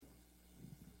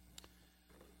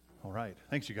All right.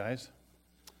 Thanks, you guys.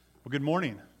 Well, good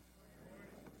morning.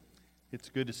 It's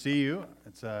good to see you.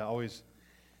 It's always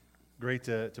great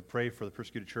to pray for the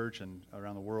persecuted church and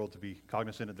around the world, to be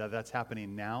cognizant that that's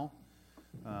happening now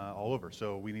all over.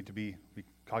 So we need to be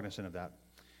cognizant of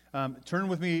that. Turn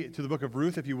with me to the book of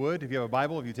Ruth, if you would. If you have a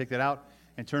Bible, if you take that out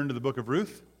and turn to the book of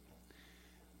Ruth.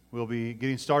 We'll be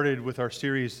getting started with our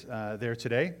series there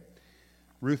today.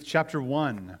 Ruth chapter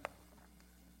 1.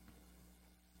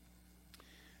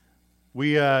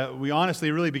 We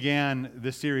honestly really began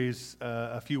this series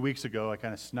a few weeks ago. I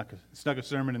kind of snuck a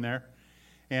sermon in there.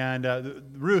 And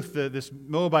Ruth, this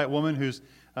Moabite woman who's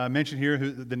mentioned here,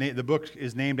 who the book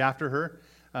is named after her,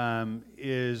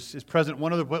 is present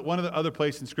one of the other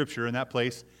place in Scripture, and that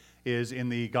place is in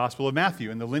the Gospel of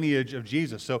Matthew, in the lineage of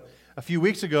Jesus. So a few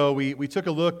weeks ago, we took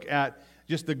a look at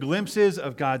just the glimpses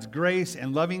of God's grace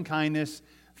and loving kindness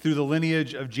through the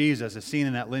lineage of Jesus, as seen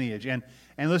in that lineage. And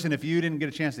listen, if you didn't get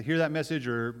a chance to hear that message,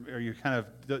 or you kind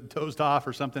of dozed off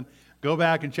or something, go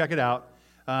back and check it out.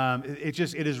 It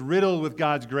is riddled with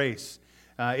God's grace.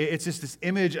 It's just this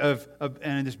image of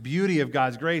and this beauty of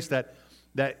God's grace that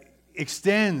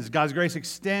extends. God's grace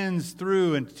extends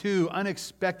through and to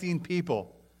unexpecting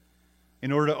people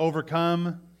in order to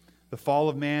overcome the fall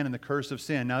of man and the curse of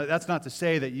sin. Now, that's not to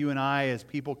say that you and I as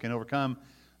people can overcome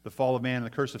the fall of man and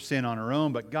the curse of sin on our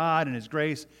own, but God in His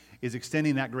grace is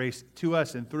extending that grace to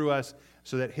us and through us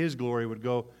so that His glory would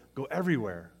go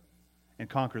everywhere and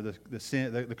conquer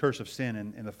the curse of sin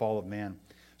and the fall of man.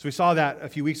 So we saw that a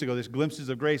few weeks ago, this glimpses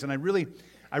of grace, and I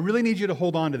really need you to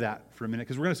hold on to that for a minute,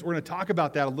 because we're going to talk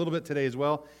about that a little bit today as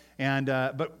well. And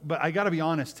but I got to be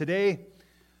honest, today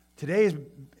is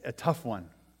a tough one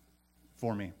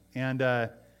for me, and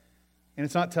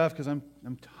it's not tough because I'm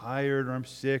tired or I'm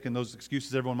sick and those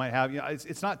excuses everyone might have.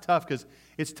 It's not tough because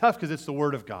it's the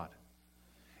Word of God.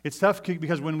 It's tough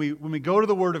because when we go to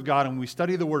the Word of God and when we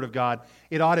study the Word of God,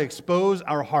 it ought to expose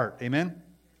our heart. Amen?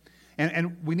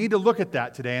 And we need to look at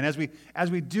that today. And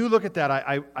as we do look at that,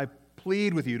 I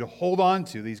plead with you to hold on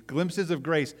to these glimpses of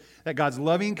grace that God's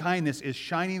loving kindness is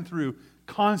shining through,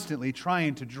 constantly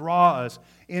trying to draw us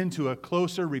into a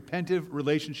closer, repentive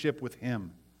relationship with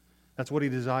Him. That's what He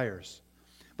desires.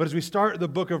 But as we start the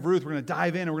book of Ruth, we're going to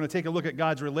dive in and we're going to take a look at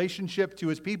God's relationship to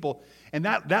His people. And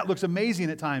that looks amazing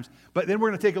at times. But then we're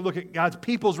going to take a look at God's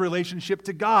people's relationship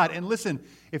to God. And listen,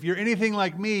 if you're anything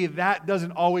like me, that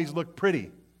doesn't always look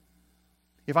pretty.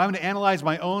 If I'm going to analyze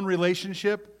my own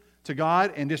relationship to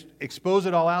God and just expose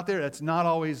it all out there, that's not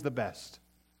always the best.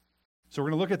 So we're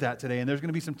going to look at that today, and there's going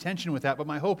to be some tension with that. But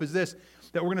my hope is this,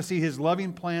 that we're going to see His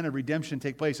loving plan of redemption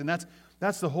take place. And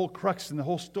that's the whole crux and the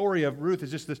whole story of Ruth, is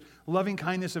just this loving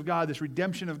kindness of God, this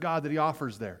redemption of God that He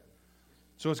offers there.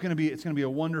 So it's going to be a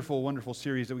wonderful, wonderful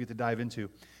series that we get to dive into.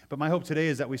 But my hope today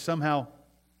is that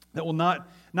we'll not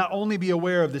only be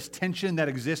aware of this tension that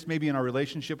exists maybe in our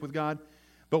relationship with God,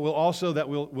 but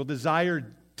we'll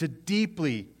desire to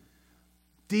deeply,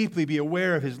 deeply be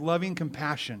aware of His loving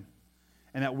compassion,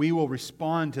 and that we will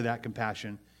respond to that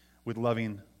compassion with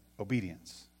loving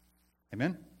obedience.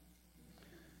 Amen?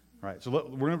 All right, so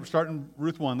we're going to start in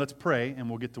Ruth 1. Let's pray, and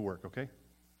we'll get to work, okay?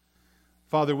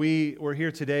 Father, we're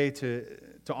here today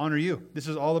to honor You. This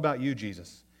is all about You,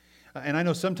 Jesus. And I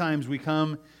know sometimes we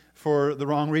come for the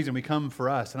wrong reason. We come for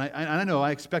us. And I know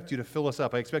I expect You to fill us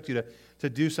up. I expect You to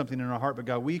do something in our heart. But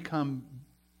God, we come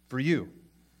for You.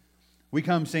 We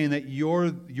come saying that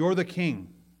You're the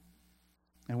King,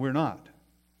 and we're not.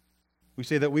 We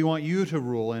say that we want You to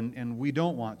rule, and we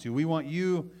don't want to. We want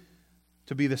You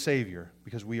to be the Savior,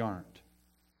 because we aren't.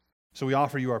 So we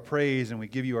offer You our praise, and we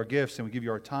give You our gifts, and we give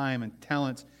You our time and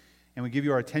talents, and we give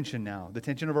You our attention now, the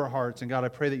attention of our hearts. And God, I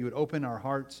pray that You would open our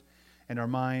hearts and our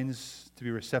minds to be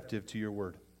receptive to Your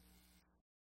word.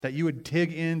 That You would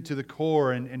dig into the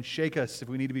core and shake us if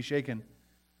we need to be shaken,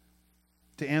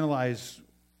 to analyze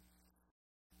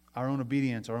our own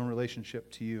obedience, our own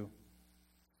relationship to You.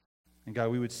 And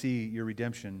God, we would see Your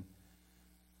redemption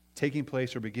taking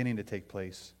place or beginning to take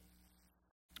place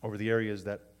over the areas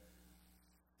that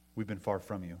we've been far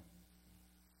from You.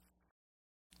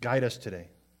 Guide us today.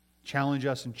 Challenge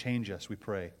us and change us, we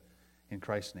pray. In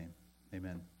Christ's name,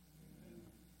 amen.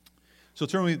 So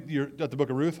turn with you at the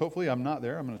book of Ruth. Hopefully I'm not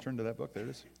there. I'm going to turn to that book. There it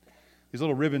is. These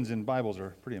little ribbons in Bibles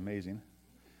are pretty amazing.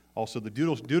 Also, the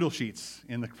doodle sheets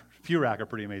in the pew rack are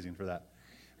pretty amazing for that,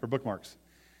 for bookmarks.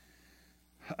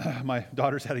 My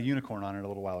daughter's had a unicorn on it a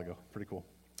little while ago. Pretty cool.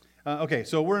 Okay,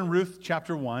 so we're in Ruth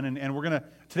chapter 1, and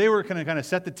today we're going to kind of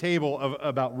set the table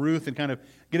about Ruth and kind of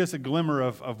get us a glimmer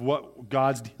of what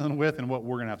God's dealing with and what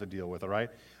we're going to have to deal with, all right?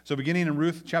 So beginning in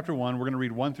Ruth chapter 1, we're going to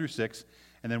read 1 through 6,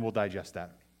 and then we'll digest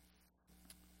that.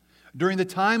 During the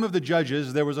time of the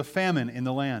judges, there was a famine in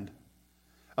the land.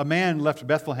 A man left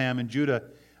Bethlehem in Judah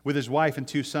with his wife and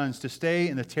 2 sons to stay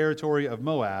in the territory of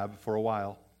Moab for a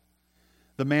while.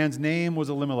 The man's name was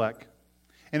Elimelech,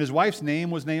 and his wife's name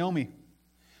was Naomi.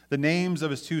 The names of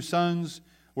his 2 sons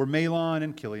were Mahlon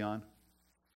and Chilion.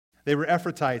 They were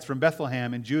Ephrathites from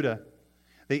Bethlehem in Judah.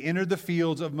 They entered the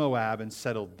fields of Moab and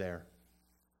settled there.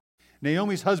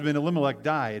 Naomi's husband Elimelech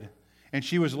died, and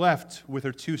she was left with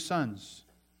her 2 sons.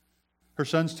 Her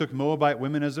sons took Moabite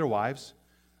women as their wives.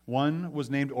 One was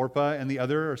named Orpah, and the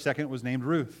other, or second, was named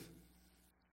Ruth.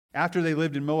 After they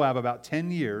lived in Moab about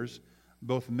 10 years,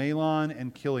 both Mahlon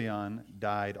and Chilion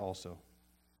died also.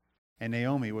 And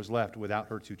Naomi was left without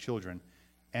her 2 children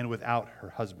and without her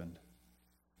husband.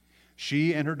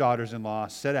 She and her daughters-in-law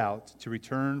set out to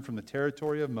return from the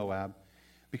territory of Moab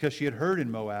because she had heard in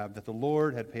Moab that the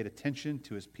Lord had paid attention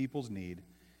to his people's need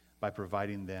by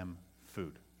providing them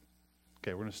food.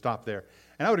 Okay, we're going to stop there.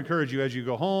 And I would encourage you as you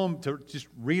go home to just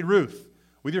read Ruth.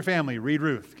 With your family, read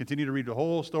Ruth. Continue to read the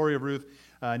whole story of Ruth.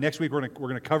 Next week, we're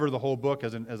going to cover the whole book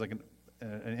as an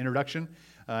introduction,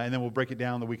 and then we'll break it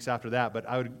down the weeks after that. But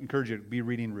I would encourage you to be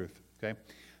reading Ruth. Okay.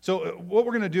 So what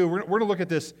we're going to do, we're going to look at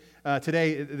this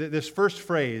today. This first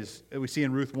phrase that we see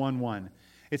in Ruth 1:1.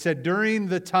 It said, "During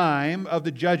the time of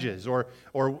the judges," or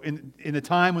in the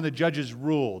time when the judges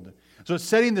ruled. So it's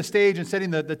setting the stage and setting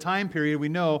the time period we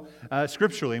know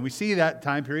scripturally. And we see that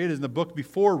time period is in the book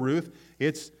before Ruth.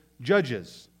 It's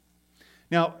Judges.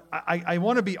 Now, I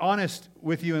want to be honest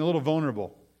with you and a little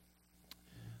vulnerable.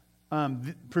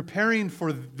 Preparing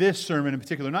for this sermon in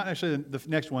particular, not necessarily the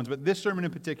next ones, but this sermon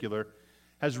in particular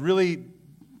has really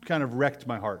kind of wrecked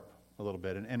my heart a little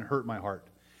bit and hurt my heart.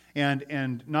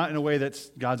 And not in a way that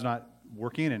God's not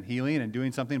working and healing and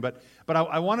doing something, but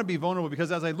I want to be vulnerable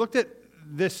because as I looked at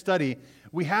this study,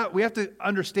 we have to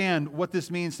understand what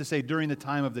this means to say during the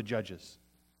time of the judges.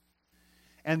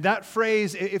 And that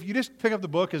phrase, if you just pick up the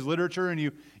book as literature and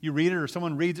you read it or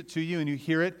someone reads it to you and you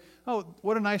hear it, oh,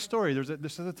 what a nice story.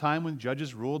 This is a time when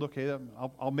judges ruled. Okay,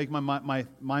 I'll make my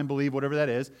mind believe whatever that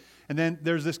is. And then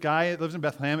there's this guy that lives in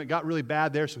Bethlehem. It got really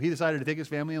bad there, so he decided to take his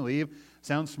family and leave.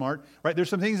 Sounds smart, right? There's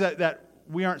some things that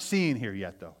we aren't seeing here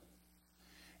yet, though.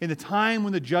 In the time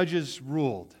when the judges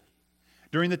ruled,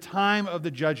 during the time of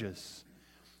the judges,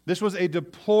 this was a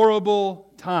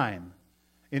deplorable time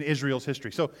in Israel's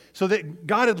history. So that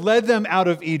God had led them out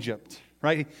of Egypt,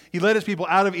 right? He led his people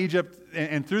out of Egypt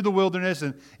and through the wilderness,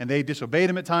 and they disobeyed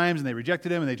him at times, and they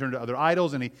rejected him, and they turned to other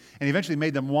idols, and he eventually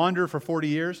made them wander for 40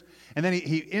 years. And then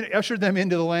he ushered them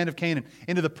into the land of Canaan,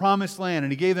 into the promised land,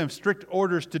 and he gave them strict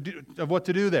orders of what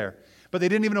to do there. But they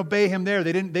didn't even obey him there.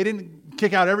 They didn't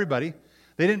kick out everybody.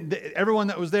 Everyone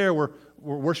that was there were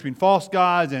worshiping false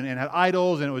gods and had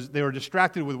idols, and they were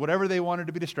distracted with whatever they wanted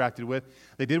to be distracted with.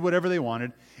 They did whatever they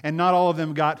wanted, and not all of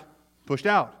them got pushed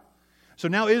out. So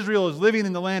now Israel is living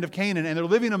in the land of Canaan, and they're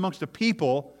living amongst a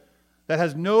people that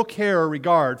has no care or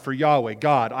regard for Yahweh,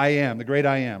 God, I am, the great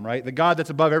I am, right? The God that's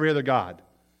above every other God.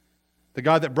 The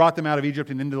God that brought them out of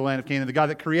Egypt and into the land of Canaan. The God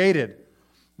that created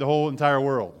the whole entire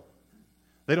world.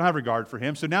 They don't have regard for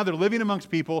him. So now they're living amongst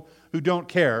people who don't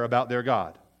care about their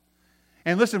God.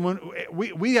 And listen, when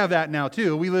we have that now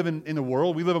too. We live in the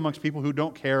world. We live amongst people who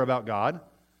don't care about God.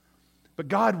 But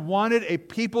God wanted a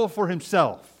people for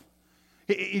himself.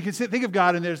 You can think of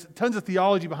God, and there's tons of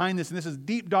theology behind this, and this is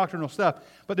deep doctrinal stuff.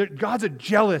 But God's a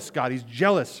jealous God. He's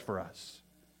jealous for us.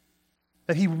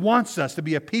 That he wants us to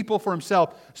be a people for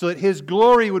himself so that his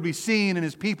glory would be seen in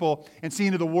his people and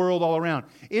seen to the world all around.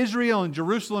 Israel and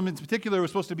Jerusalem in particular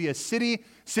was supposed to be a city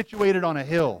situated on a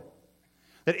hill.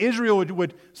 That Israel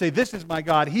would say, this is my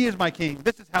God, he is my king,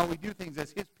 this is how we do things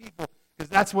as his people, because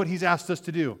that's what he's asked us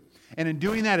to do. And in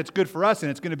doing that, it's good for us,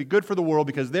 and it's going to be good for the world,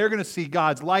 because they're going to see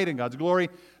God's light and God's glory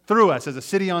through us as a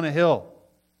city on a hill.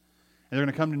 And they're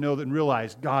going to come to know and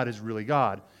realize God is really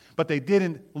God. But they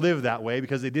didn't live that way,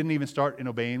 because they didn't even start in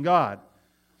obeying God.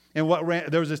 And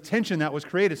there was this tension that was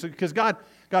created. So because God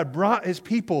brought his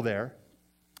people there,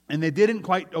 and they didn't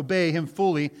quite obey him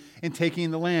fully in taking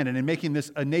the land and in making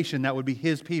this a nation that would be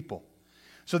his people.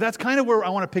 So that's kind of where I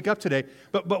want to pick up today.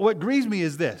 But what grieves me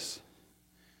is this.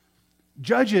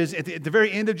 Judges, at the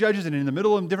very end of Judges and in the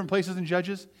middle of different places in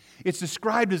Judges, it's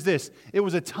described as this. It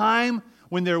was a time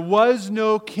when there was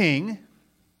no king,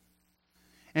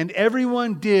 and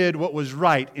everyone did what was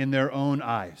right in their own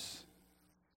eyes.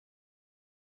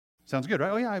 Sounds good,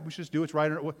 right? Oh yeah, we should just do what's right.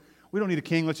 We don't need a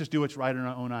king. Let's just do what's right in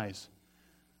our own eyes.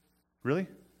 Really?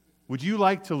 Would you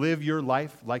like to live your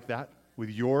life like that with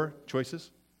your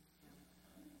choices?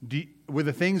 With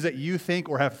the things that you think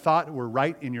or have thought were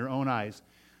right in your own eyes,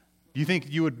 do you think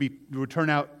you would turn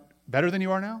out better than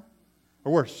you are now?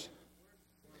 Or worse?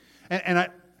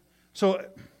 So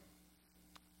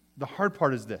the hard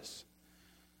part is this.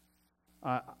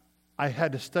 I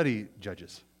had to study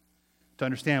Judges to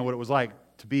understand what it was like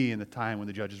to be in the time when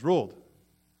the Judges ruled.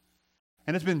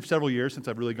 And it's been several years since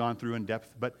I've really gone through in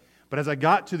depth, but as I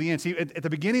got to the end, see, at the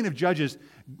beginning of Judges,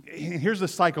 here's the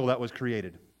cycle that was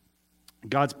created.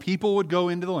 God's people would go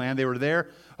into the land. They were there.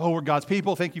 Oh, we're God's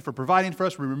people. Thank you for providing for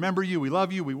us. We remember you. We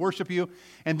love you. We worship you.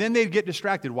 And then they'd get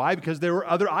distracted. Why? Because there were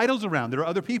other idols around. There were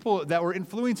other people that were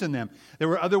influencing them. There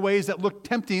were other ways that looked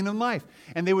tempting in life.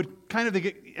 And they would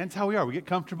and that's how we are. We get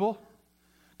comfortable.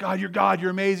 God,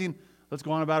 you're amazing. Let's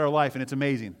go on about our life, and it's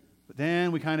amazing. But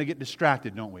then we kind of get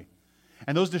distracted, don't we?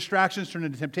 And those distractions turn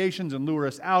into temptations and lure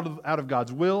us out of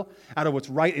God's will, out of what's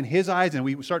right in His eyes, and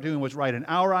we start doing what's right in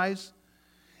our eyes.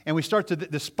 And we start to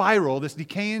the spiral, this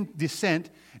decaying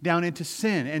descent down into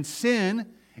sin. And sin,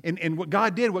 and what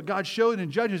God did, what God showed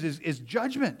in Judges is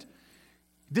judgment,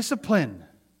 discipline.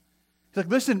 He's like,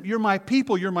 listen, you're my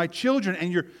people, you're my children,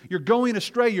 and you're going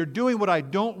astray. You're doing what I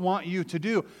don't want you to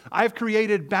do. I've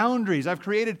created boundaries. I've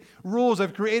created rules.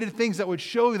 I've created things that would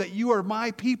show you that you are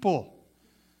my people.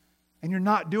 And you're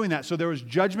not doing that. So there was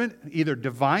judgment, either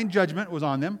divine judgment was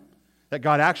on them, that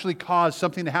God actually caused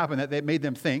something to happen that made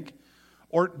them think,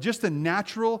 or just the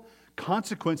natural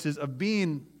consequences of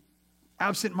being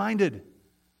absent-minded,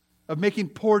 of making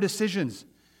poor decisions.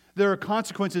 There are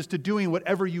consequences to doing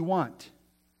whatever you want.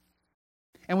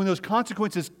 And when those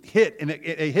consequences hit, and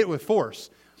it hit with force,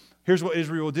 here's what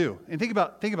Israel will do. And think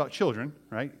about children,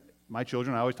 right? My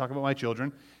children, I always talk about my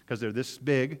children because they're this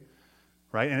big,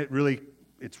 right? And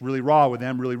it's really raw with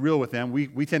them, really real with them.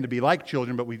 We tend to be like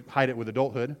children, but we hide it with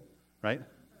adulthood, right?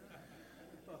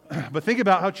 But think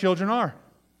about how children are.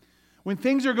 When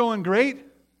things are going great,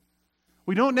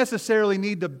 we don't necessarily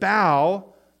need to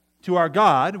bow to our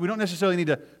God. We don't necessarily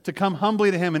need to come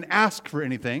humbly to Him and ask for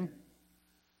anything.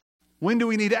 When do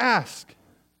we need to ask?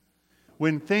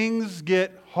 When things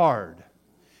get hard.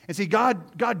 And see,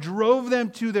 God drove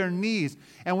them to their knees.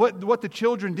 And what the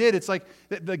children did, it's like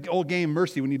the old game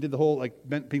Mercy, when you did the whole, like,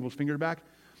 bent people's finger back.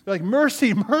 They're like,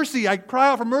 mercy, mercy, I cry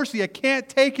out for mercy, I can't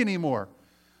take anymore.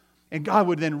 And God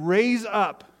would then raise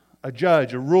up a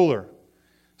judge, a ruler,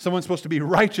 someone supposed to be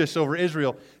righteous over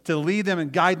Israel, to lead them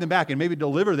and guide them back and maybe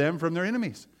deliver them from their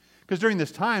enemies. Because during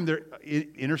this time, they're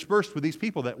interspersed with these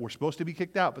people that were supposed to be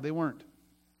kicked out, but they weren't.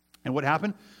 And what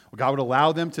happened? Well, God would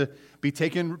allow them to be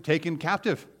taken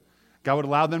captive. God would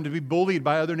allow them to be bullied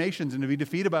by other nations and to be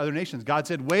defeated by other nations. God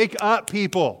said, wake up,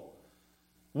 people.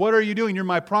 What are you doing? You're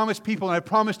my promised people, and I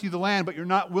promised you the land, but you're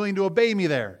not willing to obey me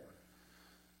there.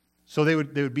 So they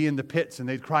would be in the pits, and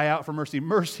they'd cry out for mercy.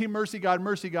 Mercy, mercy, God,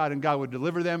 and God would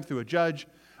deliver them through a judge,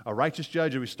 a righteous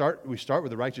judge. And we start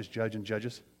with a righteous judge in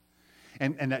Judges.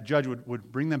 And that judge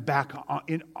would bring them back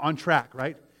on track,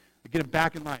 right? Get them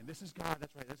back in line. This is God,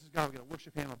 that's right. This is God. We've got to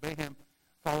worship Him, obey Him,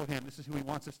 follow Him. This is who He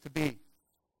wants us to be.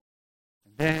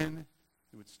 And then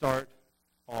it would start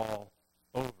all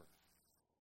over.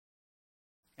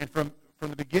 And from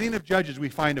the beginning of Judges, we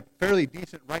find a fairly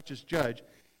decent, righteous judge.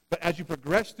 But as you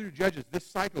progress through Judges, this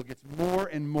cycle gets more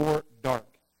and more dark.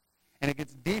 And it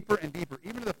gets deeper and deeper.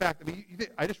 Even to the fact,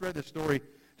 I just read this story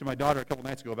to my daughter a couple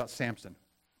nights ago about Samson.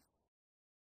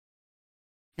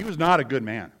 He was not a good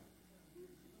man.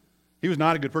 He was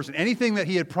not a good person. Anything that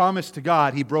he had promised to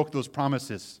God, he broke those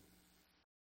promises.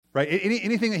 Right?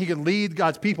 Anything that he could lead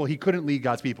God's people, he couldn't lead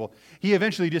God's people. He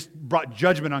eventually just brought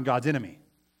judgment on God's enemy.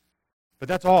 But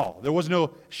that's all. There was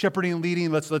no shepherding and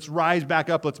leading. Let's rise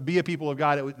back up. Let's be a people of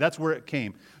God. That's where it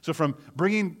came. So from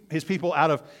bringing His people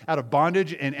out of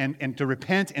bondage and to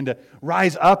repent and to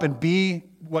rise up and be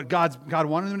what God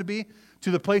wanted them to be,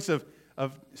 to the place of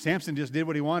Samson just did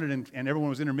what he wanted and everyone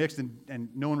was intermixed and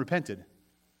no one repented.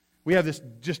 We have this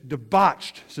just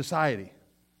debauched society.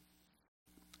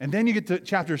 And then you get to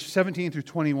chapters 17 through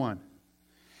 21.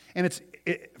 And it's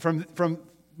from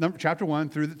chapter 1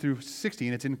 through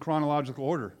 16, it's in chronological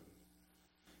order.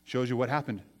 Shows you what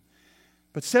happened.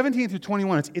 But 17 through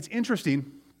 21, it's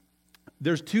interesting.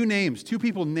 There's two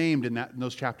people named in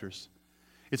those chapters.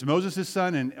 It's Moses'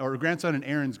 son or grandson and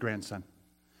Aaron's grandson.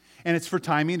 And it's for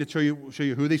timing to show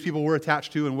you who these people were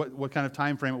attached to and what kind of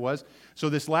time frame it was. So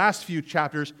this last few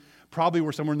chapters probably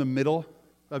were somewhere in the middle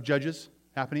of Judges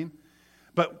happening.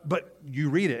 But you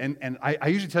read it, and I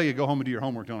usually tell you go home and do your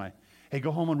homework, don't I? Hey,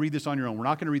 go home and read this on your own. We're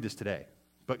not going to read this today,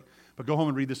 but go home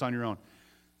and read this on your own.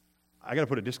 I got to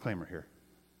put a disclaimer here.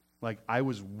 Like, I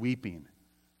was weeping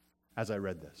as I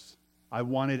read this. I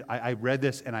read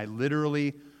this, and I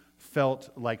literally felt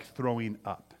like throwing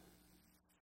up.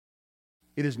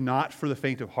 It is not for the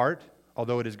faint of heart,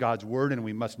 although it is God's word and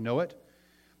we must know it.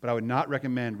 But I would not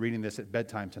recommend reading this at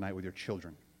bedtime tonight with your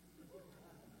children.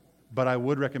 but I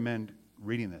would recommend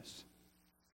reading this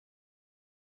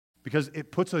because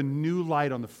it puts a new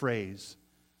light on the phrase.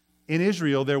 In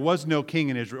Israel, there was no king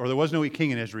in Israel, or there was no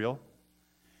king in Israel,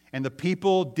 and the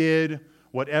people did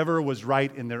whatever was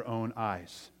right in their own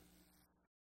eyes.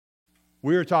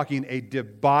 We are talking a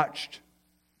debauched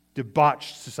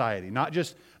society, not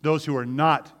just those who are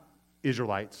not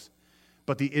Israelites,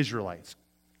 but the Israelites,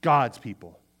 God's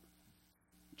people,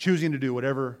 choosing to do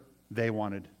whatever they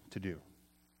wanted to do.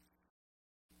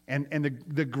 And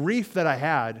the grief that I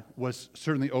had was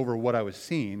certainly over what I was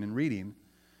seeing and reading,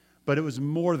 but it was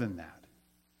more than that.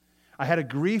 I had a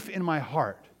grief in my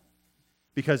heart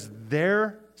because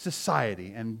their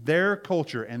society and their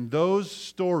culture and those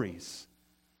stories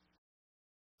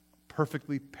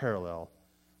perfectly parallel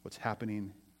what's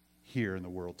happening here in the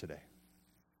world today.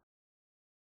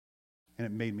 And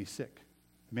it made me sick.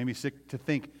 It made me sick to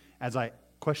think as I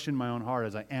questioned my own heart,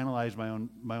 as I analyzed my own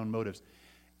motives.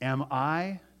 Am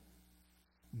I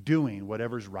doing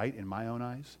whatever's right in my own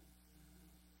eyes?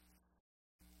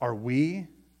 Are we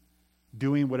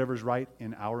doing whatever's right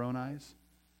in our own eyes?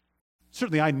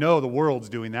 Certainly I know the world's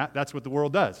doing that. That's what the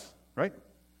world does, right?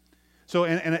 So,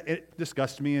 and it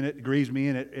disgusts me and it grieves me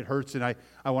and it hurts, and I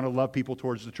want to love people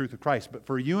towards the truth of Christ. But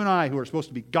for you and I who are supposed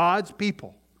to be God's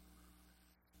people,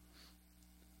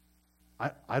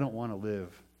 I don't want to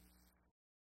live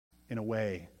in a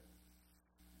way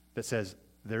that says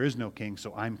there is no king,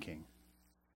 so I'm king.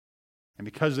 And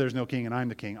because there's no king and I'm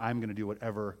the king, I'm going to do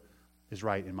whatever is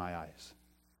right in my eyes.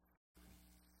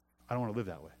 I don't want to live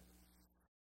that way.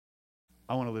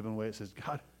 I want to live in a way that says,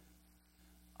 God,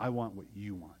 I want what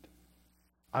you want.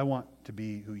 I want to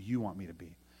be who you want me to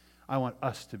be. I want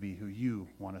us to be who you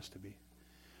want us to be.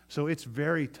 So it's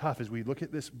very tough as we look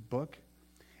at this book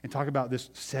and talk about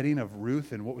this setting of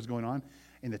Ruth and what was going on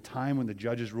in the time when the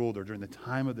judges ruled, or during the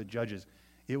time of the judges.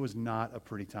 It was not a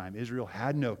pretty time. Israel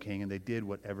had no king, and they did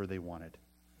whatever they wanted.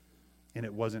 And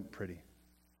it wasn't pretty.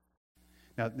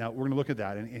 Now we're going to look at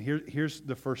that, and here's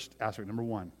the first aspect, number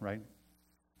one, right?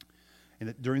 And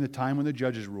that during the time when the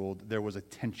judges ruled, there was a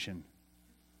tension.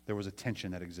 There was a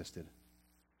tension that existed.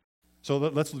 So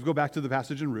let's go back to the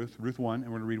passage in Ruth 1, and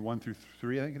we're going to read 1 through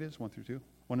 3, I think it is, 1 through 2,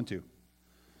 1 and 2.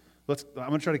 I'm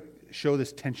going to try to show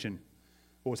this tension,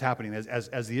 what was happening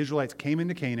as the Israelites came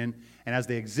into Canaan, and as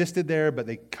they existed there, but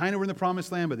they kind of were in the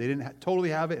promised land, but they didn't totally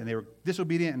have it, and they were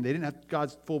disobedient, and they didn't have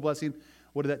God's full blessing.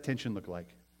 What did that tension look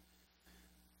like?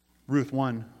 Ruth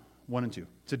 1 and 2.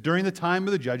 So during the time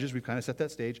of the judges, we've kind of set that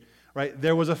stage, right?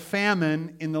 There was a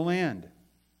famine in the land.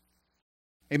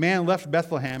 A man left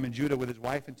Bethlehem in Judah with his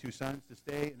wife and 2 sons to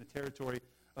stay in the territory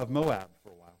of Moab for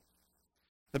a while.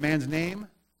 The man's name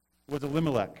was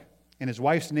Elimelech, and his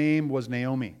wife's name was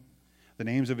Naomi. The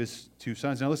names of his 2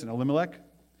 sons. Now listen, Elimelech,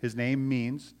 his name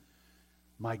means,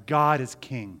 my God is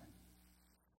king.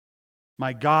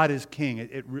 My God is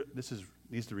king. This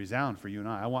needs to resound for you and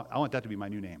I. I want that to be my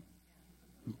new name.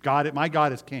 My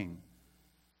God is king.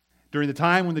 During the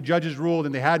time when the judges ruled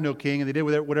and they had no king and they did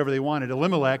whatever they wanted,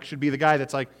 Elimelech should be the guy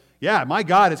that's like, yeah, my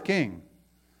God is king.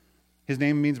 His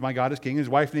name means my God is king. His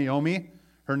wife Naomi,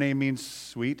 her name means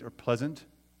sweet or pleasant,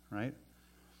 right?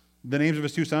 The names of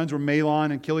his 2 sons were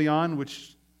Mahlon and Chilion,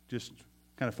 which just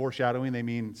kind of foreshadowing, they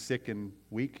mean sick and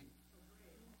weak.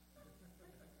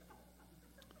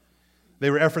 They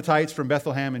were Ephrathites from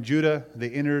Bethlehem and Judah. They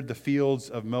entered the fields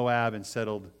of Moab and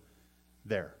settled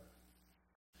there.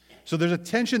 So there's a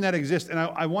tension that exists, and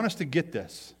I want us to get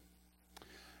this.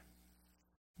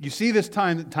 You see this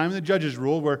time of the judges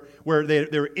ruled, where they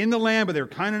were in the land, but they were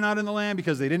kind of not in the land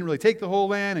because they didn't really take the whole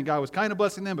land, and God was kind of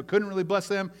blessing them, but couldn't really bless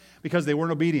them because they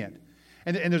weren't obedient.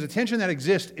 And there's a tension that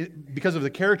exists because of the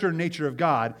character and nature of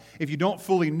God. If you don't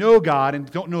fully know God and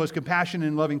don't know His compassion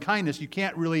and loving kindness, you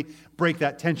can't really break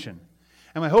that tension.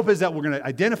 And my hope is that we're going to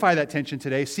identify that tension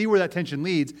today, see where that tension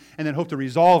leads, and then hope to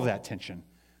resolve that tension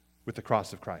with the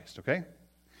cross of Christ, okay?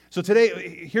 So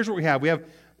today, here's what we have. We have,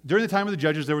 during the time of the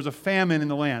judges, there was a famine in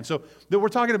the land. So we're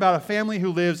talking about a family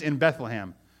who lives in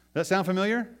Bethlehem. Does that sound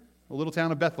familiar? A little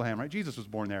town of Bethlehem, right? Jesus was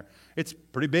born there. It's a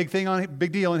pretty big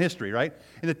deal in history, right?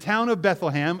 In the town of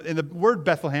Bethlehem, in the word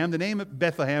Bethlehem, the name of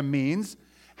Bethlehem means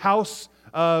house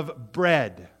of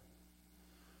bread.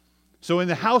 So in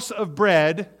the house of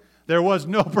bread, there was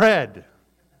no bread.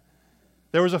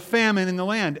 There was a famine in the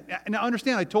land. Now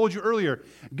understand, I told you earlier,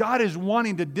 God is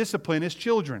wanting to discipline His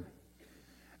children.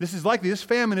 This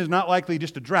famine is not likely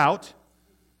just a drought.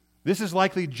 This is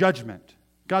likely judgment.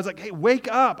 God's like, hey,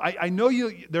 wake up. I know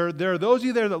you. There are those of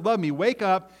you there that love me. Wake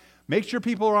up. Make sure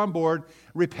people are on board.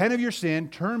 Repent of your sin.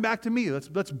 Turn back to me.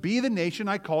 Let's be the nation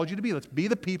I called you to be. Let's be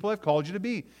the people I've called you to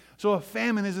be. So a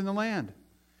famine is in the land.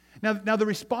 Now the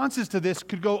responses to this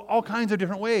could go all kinds of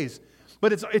different ways.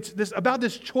 But it's this about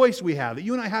this choice we have, that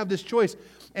you and I have this choice.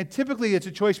 And typically it's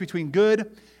a choice between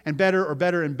good and better or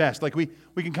better and best. Like we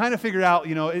can kind of figure out,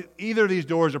 either of these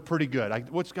doors are pretty good.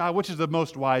 Which is the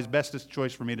most wise, bestest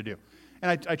choice for me to do?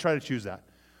 And I try to choose that.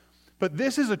 But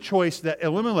this is a choice that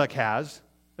Elimelech has.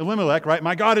 Elimelech, right?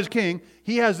 My God is king.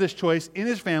 He has this choice in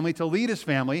his family to lead his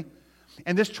family.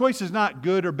 And this choice is not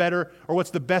good or better or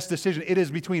what's the best decision. It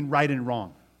is between right and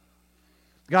wrong.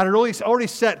 God had already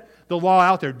set the law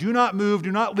out there. Do not move.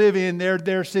 Do not live in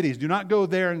their cities. Do not go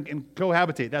there and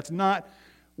cohabitate. That's not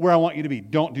where I want you to be.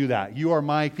 Don't do that. You are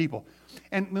my people.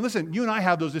 And listen, you and I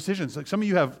have those decisions. Like some of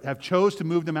you have chose to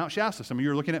move to Mount Shasta. Some of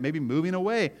you are looking at maybe moving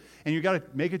away. And you've got to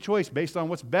make a choice based on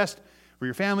what's best for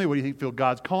your family. What do you feel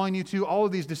God's calling you to? All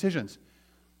of these decisions.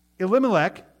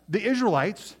 Elimelech, the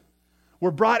Israelites,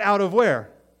 were brought out of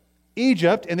where?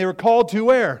 Egypt. And they were called to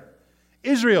where?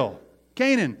 Israel,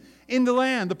 Canaan, in the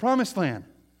land, the promised land.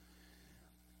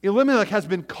 Elimelech has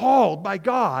been called by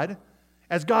God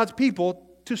as God's people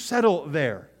to settle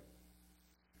there.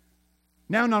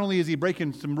 Now, not only is he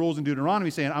breaking some rules in Deuteronomy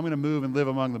saying, I'm going to move and live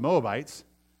among the Moabites,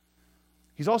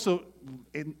 he's also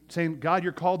saying, God,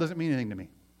 your call doesn't mean anything to me.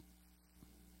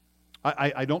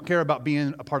 I don't care about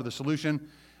being a part of the solution.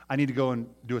 I need to go and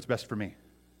do what's best for me.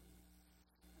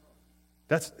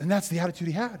 That's the attitude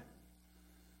he had.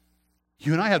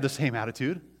 You and I have the same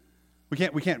attitude. We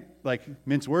can't like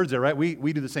mince words there, right?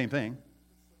 We do the same thing.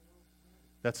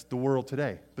 That's the world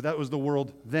today. But that was the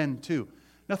world then too.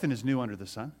 Nothing is new under the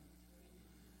sun.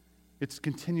 It's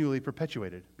continually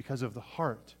perpetuated because of the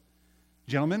heart.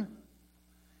 Gentlemen,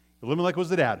 Elimelech was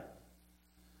the dad.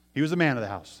 He was the man of the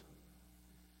house.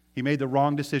 He made the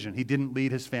wrong decision. He didn't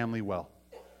lead his family well.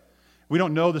 We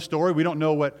don't know the story. We don't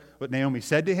know what Naomi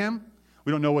said to him.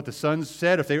 We don't know what the sons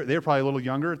said. If they were probably a little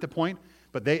younger at the point.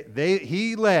 But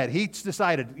he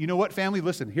decided, you know what, family,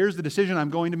 listen, here's the decision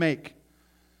I'm going to make.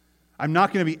 I'm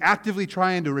not going to be actively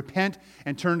trying to repent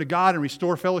and turn to God and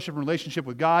restore fellowship and relationship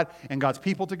with God and God's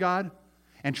people to God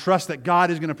and trust that God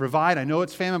is going to provide. I know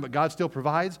it's famine, but God still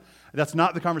provides. That's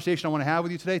not the conversation I want to have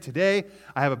with you today. Today,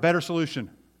 I have a better solution.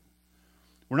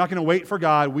 We're not going to wait for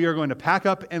God. We are going to pack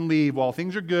up and leave while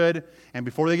things are good, and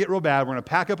before they get real bad, we're going to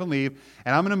pack up and leave,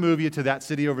 and I'm going to move you to that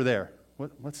city over there.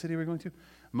 What city are we going to?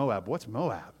 Moab. What's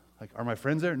Moab? Like, are my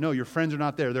friends there? No, your friends are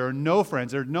not there. There are no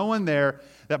friends. There's no one there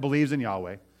that believes in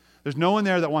Yahweh. There's no one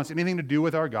there that wants anything to do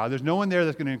with our God. There's no one there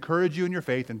that's going to encourage you in your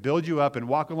faith and build you up and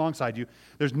walk alongside you.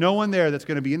 There's no one there that's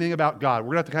going to be anything about God.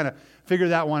 We're going to have to kind of figure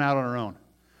that one out on our own.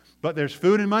 But there's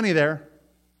food and money there,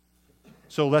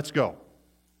 so let's go.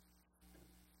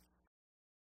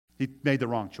 He made the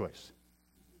wrong choice.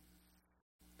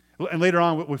 And later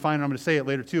on, we find, and I'm going to say it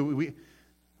later too,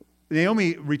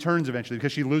 Naomi returns eventually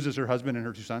because she loses her husband and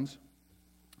her two sons.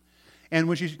 And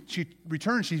when she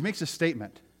returns, she makes a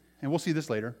statement. And we'll see this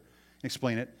later and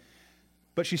explain it.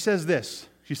 But she says this.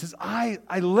 She says, I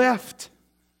left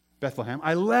Bethlehem.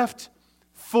 I left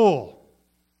full.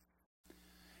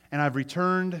 And I've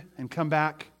returned and come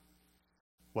back,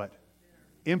 what?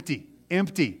 Empty.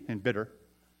 Empty and bitter.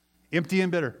 Empty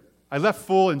and bitter. I left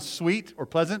full and sweet or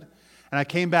pleasant, and I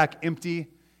came back empty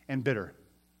and bitter.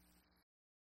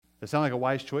 Does that sound like a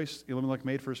wise choice Elimelech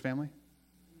made for his family?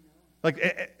 Like,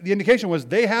 the indication was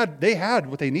they had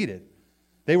what they needed.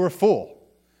 They were full.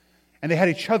 And they had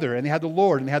each other, and they had the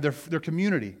Lord, and they had their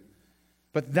community.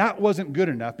 But that wasn't good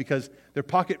enough because their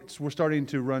pockets were starting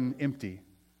to run empty.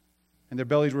 And their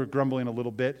bellies were grumbling a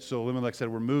little bit, so Elimelech said,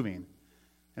 we're moving.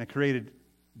 And it created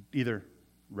either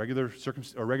regular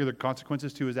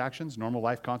consequences to his actions, normal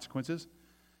life consequences,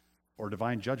 or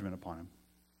divine judgment upon him.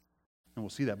 And we'll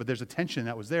see that. But there's a tension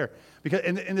that was there.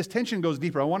 And this tension goes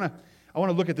deeper. I want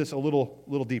to look at this a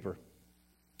little deeper.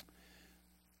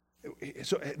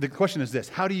 So the question is this: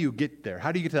 how do you get there?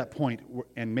 How do you get to that point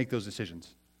and make those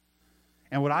decisions?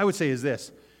 And what I would say is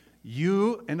this: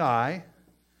 you and I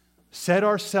set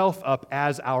ourselves up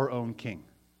as our own king.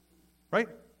 Right?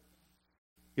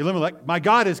 Elimelech, my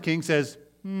God is king, says,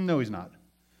 no, he's not.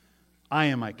 I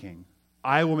am my king.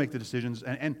 I will make the decisions.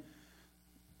 And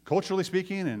culturally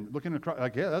speaking and looking across,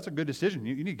 like, yeah, that's a good decision.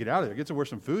 You need to get out of there. Get to where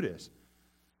some food is.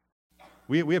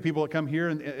 We have people that come here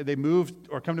and they moved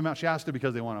or come to Mount Shasta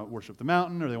because they want to worship the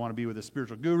mountain or they want to be with the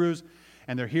spiritual gurus,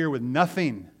 and they're here with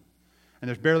nothing. And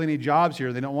there's barely any jobs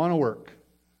here. They don't want to work.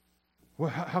 Well,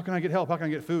 how can I get help? How can I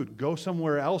get food? Go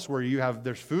somewhere else where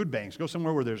there's food banks. Go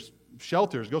somewhere where there's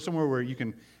shelters. Go somewhere where you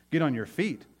can get on your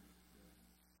feet.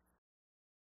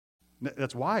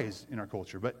 That's wise in our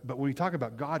culture. But when we talk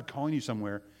about God calling you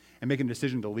somewhere and making a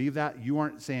decision to leave that, you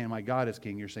aren't saying my God is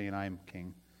king. You're saying I'm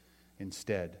king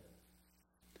instead.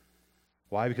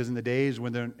 Why? Because in the days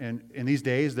when in these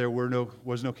days there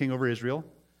was no king over Israel.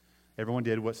 Everyone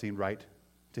did what seemed right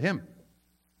to him.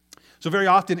 So very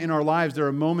often in our lives there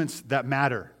are moments that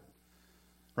matter,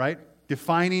 right?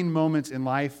 Defining moments in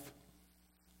life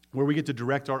where we get to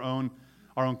direct our own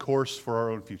course for our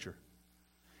own future.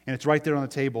 And it's right there on the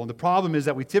table. And the problem is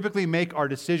that we typically make our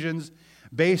decisions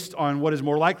based on what is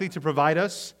more likely to provide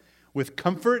us with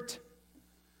comfort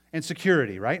and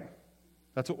security, right?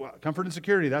 That's what comfort and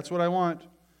security, that's what I want.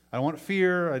 I don't want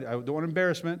fear, I don't want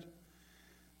embarrassment.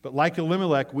 But like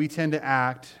Elimelech, we tend to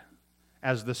act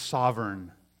as the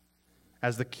sovereign,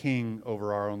 as the king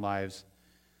over our own lives,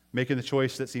 making the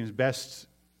choice that seems best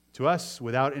to us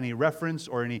without any reference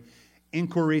or any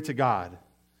inquiry to God.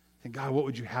 Think, God, what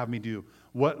would you have me do?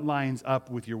 What lines up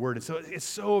with your word? And so it's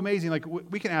so amazing. Like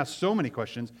we can ask so many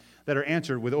questions that are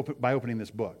answered by opening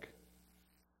this book.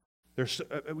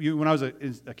 When I was a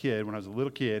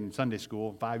little kid in Sunday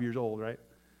school, 5 years old, right?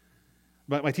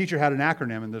 But my teacher had an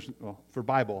acronym for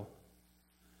Bible.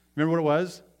 Remember what it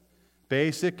was?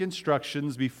 Basic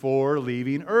instructions before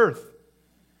leaving earth.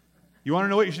 You want to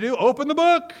know what you should do? Open the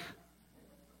book.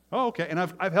 Oh, okay. And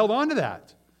I've held on to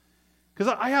that.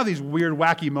 Because I have these weird,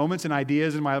 wacky moments and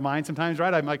ideas in my mind sometimes,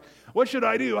 right? I'm like, what should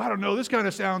I do? I don't know. This kind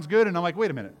of sounds good. And I'm like, wait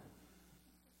a minute.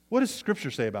 What does Scripture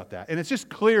say about that? And it's just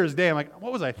clear as day. I'm like,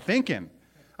 what was I thinking?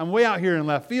 I'm way out here in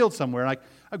left field somewhere. And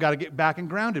I've got to get back and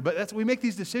grounded. But we make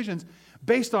these decisions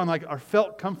based on like our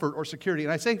felt comfort or security.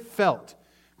 And I say felt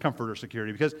comfort or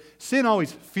security because sin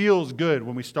always feels good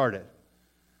when we start it.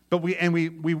 But when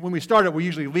we start it, we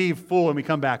usually leave full and we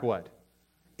come back what?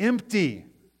 Empty,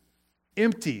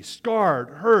 scarred,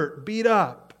 hurt, beat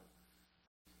up.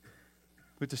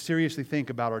 We have to seriously think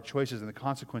about our choices and the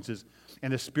consequences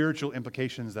and the spiritual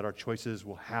implications that our choices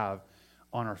will have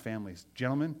on our families.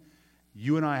 Gentlemen,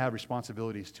 you and I have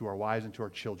responsibilities to our wives and to our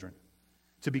children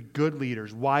to be good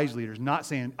leaders, wise leaders, not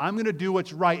saying, I'm going to do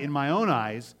what's right in my own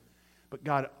eyes, but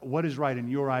God, what is right in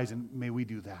your eyes, and may we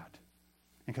do that.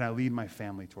 And can I lead my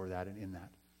family toward that and in that?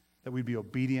 That we'd be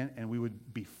obedient and we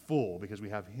would be full because we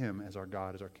have Him as our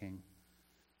God, as our King.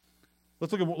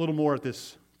 Let's look a little more at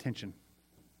this tension.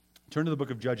 Turn to the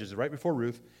book of Judges, right before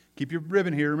Ruth. Keep your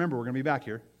ribbon here. Remember, we're going to be back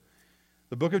here.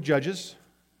 The book of Judges,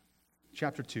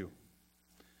 chapter 2.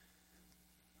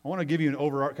 I want to give you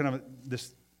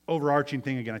this overarching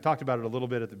thing again. I talked about it a little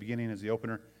bit at the beginning as the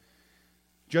opener.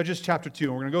 Judges chapter 2,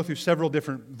 and we're going to go through several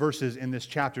different verses in this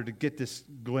chapter to get this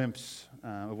glimpse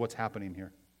of what's happening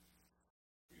here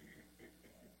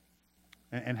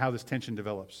and how this tension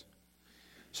develops.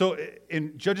 So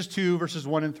in Judges 2, verses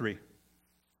 1 and 3,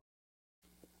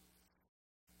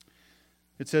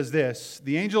 it says this,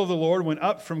 the angel of the Lord went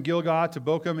up from Gilgal to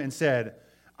Bochum and said,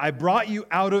 I brought you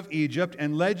out of Egypt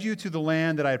and led you to the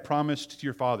land that I had promised to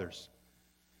your fathers.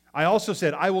 I also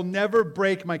said, I will never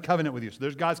break my covenant with you. So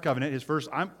there's God's covenant. His first,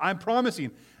 I'm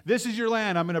promising, this is your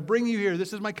land. I'm going to bring you here.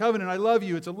 This is my covenant. I love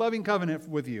you. It's a loving covenant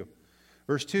with you.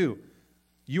 Verse 2,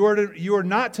 you are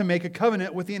not to make a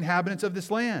covenant with the inhabitants of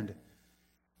this land.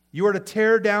 You are to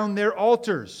tear down their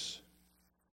altars.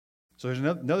 So there's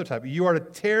another type. You are to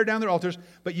tear down their altars,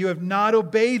 but you have not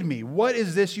obeyed me. What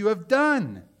is this you have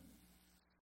done?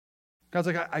 God's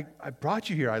like, I brought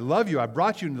you here. I love you. I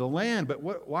brought you into the land, but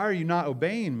why are you not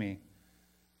obeying me?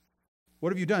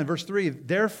 What have you done? Verse 3,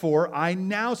 therefore I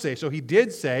now say. So he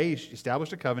did say, he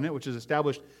established a covenant, which is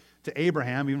established to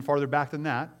Abraham, even farther back than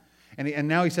that. And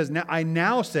now he says, I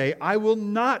now say, I will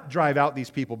not drive out these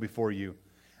people before you.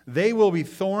 They will be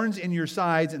thorns in your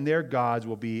sides, and their gods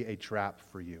will be a trap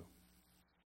for you.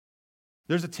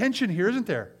 There's a tension here, isn't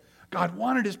there? God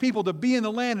wanted His people to be in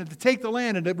the land and to take the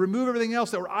land and to remove everything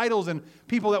else that were idols and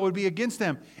people that would be against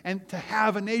them and to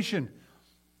have a nation.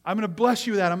 I'm going to bless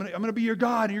you with that. I'm going to be your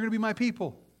God and you're going to be my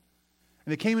people.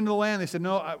 And they came into the land. They said,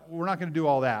 no, we're not going to do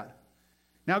all that.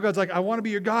 Now God's like, I want to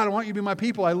be your God. I want you to be my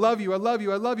people. I love you. I love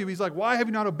you. I love you. He's like, why have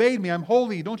you not obeyed me? I'm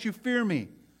holy. Don't you fear me?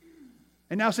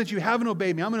 And now since you haven't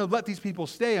obeyed me, I'm going to let these people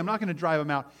stay. I'm not going to drive them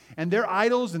out. And their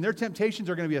idols and their temptations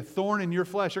are going to be a thorn in your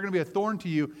flesh. They're going to be a thorn to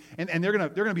you, and they're going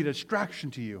to be a distraction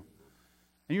to you.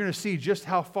 And you're going to see just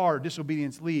how far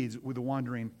disobedience leads with a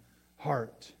wandering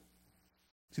heart.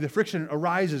 See, the friction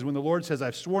arises when the Lord says,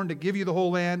 I've sworn to give you the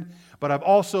whole land, but I've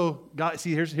also got,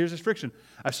 see, here's this friction.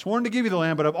 I've sworn to give you the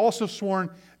land, but I've also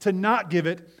sworn to not give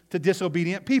it to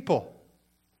disobedient people.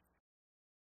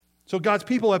 So God's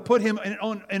people have put Him in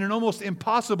an almost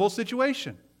impossible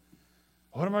situation.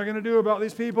 What am I going to do about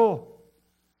these people?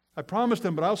 I promised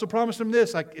them, but I also promised them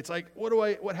this. It's like,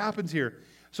 what happens here?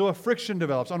 So a friction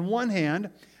develops. On one hand,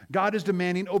 God is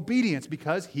demanding obedience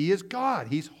because He is God.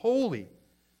 He's holy.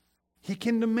 He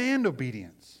can demand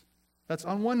obedience. That's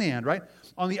on one hand, right?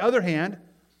 On the other hand,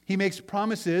 he makes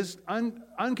promises,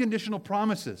 unconditional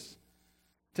promises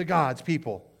to God's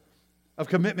people of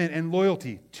commitment and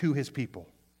loyalty to his people.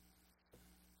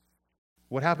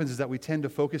 What happens is that we tend to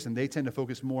focus, and they tend to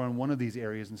focus more on one of these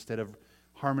areas instead of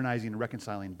harmonizing and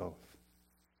reconciling both.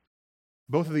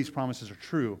 Both of these promises are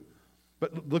true,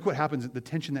 but look what happens, the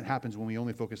tension that happens when we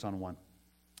only focus on one.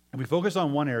 If we focus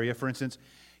on one area, for instance,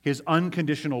 his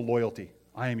unconditional loyalty.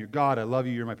 I am your God, I love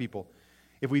you, you're my people.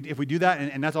 If we do that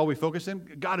and that's all we focus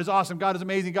in, God is awesome, God is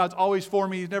amazing, God's always for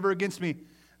me, he's never against me,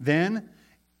 then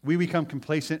we become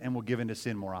complacent and will give into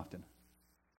sin more often.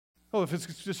 Oh, if it's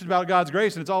just about God's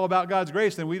grace and it's all about God's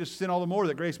grace, then we just sin all the more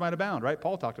that grace might abound, right?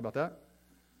 Paul talked about that.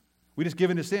 We just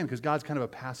give into sin because God's kind of a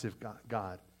passive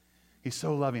God. He's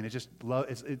so loving. It's just love.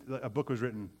 A book was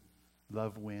written,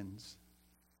 love wins.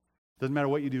 Doesn't matter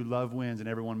what you do, love wins and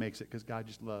everyone makes it because God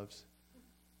just loves.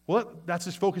 Well, that's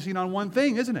just focusing on one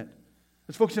thing, isn't it?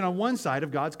 It's focusing on one side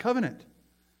of God's covenant.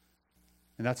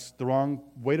 And that's the wrong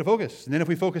way to focus. And then if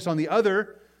we focus on the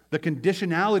other, the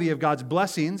conditionality of God's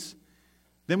blessings,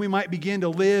 then we might begin to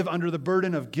live under the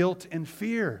burden of guilt and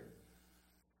fear.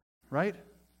 Right?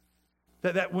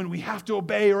 That when we have to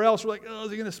obey or else we're like, oh,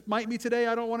 is he going to smite me today?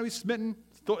 I don't want to be smitten.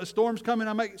 A storm's coming.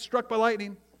 I might get struck by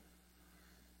lightning.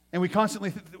 And we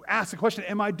constantly ask the question,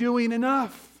 am I doing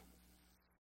enough?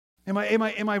 Am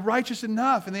I righteous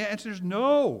enough? And the answer is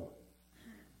no.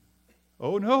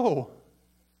 Oh, no.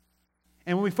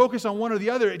 And when we focus on one or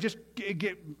the other, it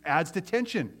adds to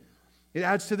tension. It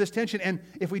adds to this tension. And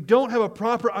if we don't have a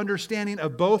proper understanding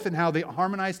of both and how they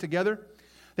harmonize together,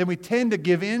 then we tend to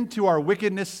give in to our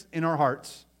wickedness in our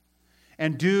hearts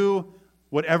and do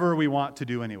whatever we want to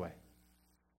do anyway.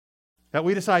 That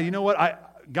we decide, you know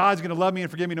what, God's going to love me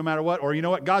and forgive me no matter what, or you know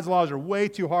what, God's laws are way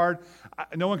too hard.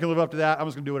 No one can live up to that. I'm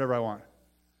just going to do whatever I want.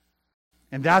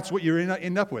 And that's what you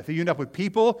end up with. You end up with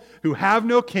people who have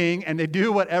no king and they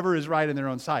do whatever is right in their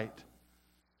own sight.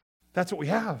 That's what we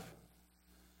have.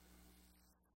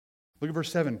 Look at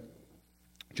verse 7.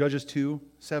 Judges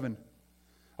 2:7.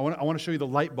 I want to show you the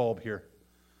light bulb here.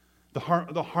 The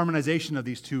harmonization of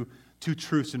these two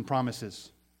truths and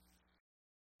promises.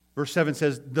 Verse 7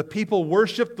 says, the people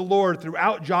worshiped the Lord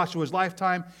throughout Joshua's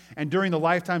lifetime and during the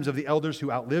lifetimes of the elders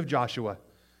who outlived Joshua.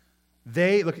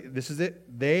 This is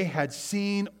it. They had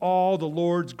seen all the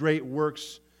Lord's great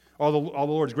works, all the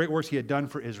Lord's great works he had done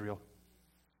for Israel.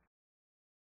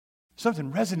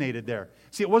 Something resonated there.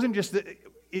 See, it wasn't just that,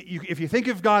 if you think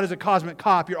of God as a cosmic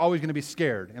cop, you're always going to be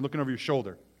scared and looking over your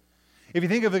shoulder. If you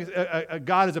think of a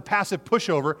God as a passive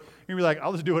pushover, you're going to be like,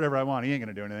 I'll just do whatever I want. He ain't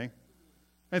going to do anything.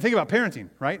 And think about parenting,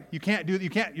 right? Your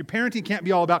parenting can't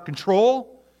be all about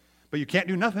control, but you can't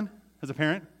do nothing as a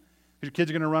parent because your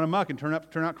kids are going to run amok and turn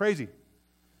out crazy.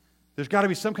 There's got to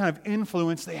be some kind of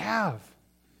influence they have.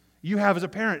 You have as a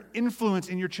parent influence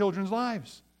in your children's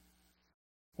lives.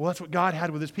 Well, that's what God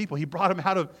had with his people. He brought them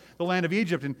out of the land of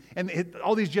Egypt, and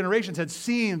all these generations had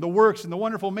seen the works and the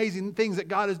wonderful, amazing things that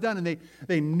God has done, and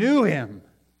they knew him.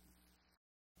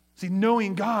 See,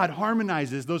 knowing God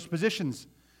harmonizes those positions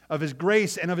of his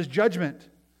grace and of his judgment.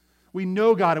 We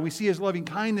know God, and we see his loving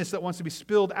kindness that wants to be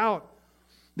spilled out.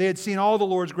 They had seen all the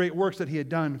Lord's great works that he had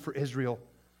done for Israel.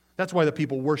 That's why the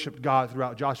people worshiped God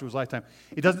throughout Joshua's lifetime.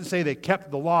 It doesn't say they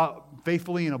kept the law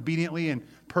faithfully and obediently and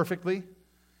perfectly.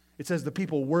 It says the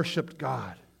people worshiped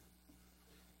God.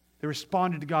 They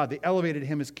responded to God. They elevated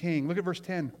him as king. Look at verse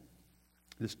 10.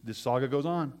 This saga goes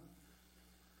on.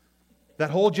 That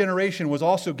whole generation was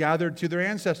also gathered to their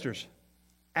ancestors.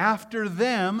 After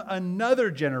them, another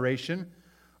generation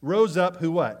rose up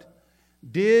who what?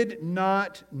 Did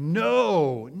not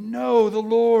know the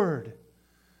Lord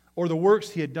or the works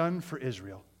he had done for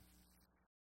Israel.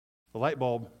 The light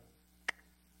bulb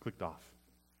clicked off.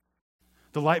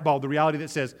 The light bulb, the reality that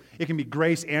says it can be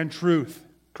grace and truth.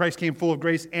 Christ came full of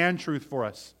grace and truth for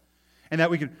us. And that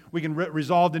we can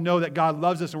resolve to know that God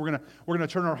loves us, and we're going to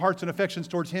turn our hearts and affections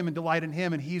towards him and delight in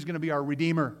him, and he's going to be our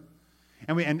Redeemer.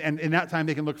 And in that time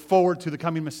they can look forward to the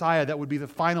coming Messiah that would be the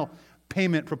final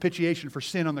payment, propitiation for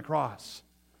sin on the cross.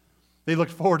 They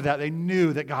looked forward to that. They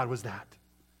knew that God was that.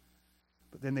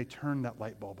 But then they turned that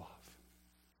light bulb off.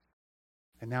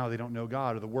 And now they don't know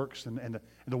God or the works and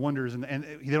the wonders, and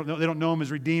they don't know him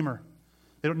as Redeemer.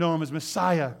 They don't know him as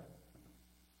Messiah.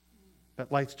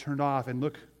 That light's turned off, and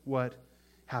look what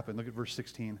happened. Look at verse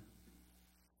 16.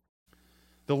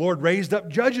 The Lord raised up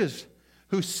judges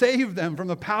who saved them from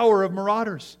the power of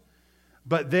marauders.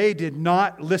 But they did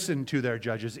not listen to their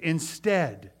judges.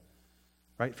 Instead,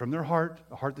 right, from their heart,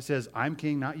 a heart that says, I'm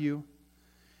king, not you.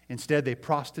 Instead, they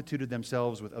prostituted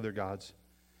themselves with other gods,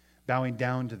 bowing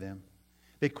down to them.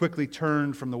 They quickly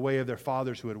turned from the way of their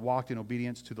fathers who had walked in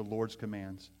obedience to the Lord's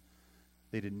commands.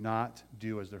 They did not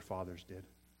do as their fathers did.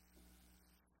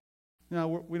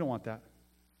 No, we don't want that.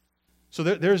 So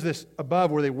there's this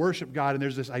above where they worship God, and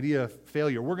there's this idea of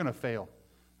failure. We're going to fail.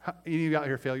 Any of you out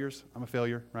here failures? I'm a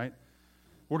failure, right?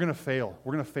 We're going to fail.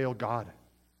 We're going to fail God.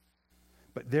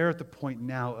 But they're at the point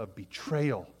now of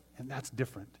betrayal, and that's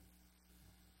different.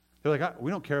 They're like, we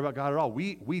don't care about God at all.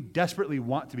 We desperately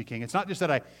want to be king. It's not just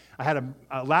that I had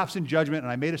a lapse in judgment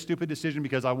and I made a stupid decision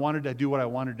because I wanted to do what I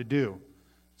wanted to do.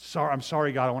 I'm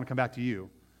sorry, God, I want to come back to you.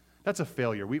 That's a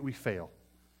failure. We fail.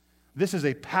 This is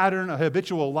a pattern, a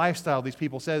habitual lifestyle these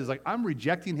people say. It's like, I'm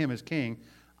rejecting him as king.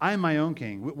 I'm my own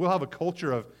king. We'll have a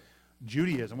culture of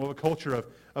Judaism. We'll have a culture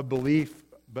of belief,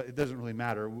 but it doesn't really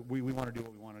matter. We want to do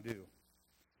what we want to do.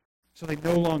 So they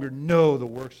no longer know the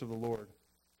works of the Lord.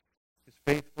 His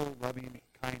faithful, loving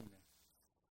kindness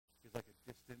is like a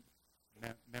distant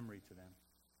memory to them.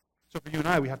 So for you and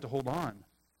I, we have to hold on.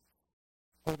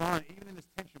 Hold on. Even in this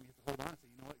tension, we have to hold on and say,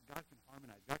 you know what? God can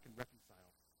harmonize. God can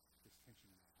reconcile this tension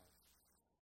in our hearts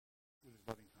with his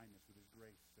loving kindness, with his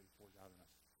grace that he pours out on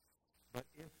us. But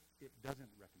if it doesn't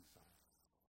reconcile,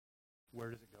 where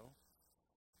does it go?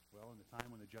 Well, in the time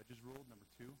when the judges ruled, number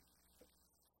 2,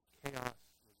 chaos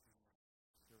was in the land.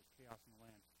 There was chaos in the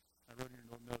land. I wrote in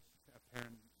your notes a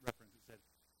parent reference that said,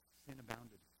 sin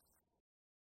abounded.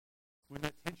 When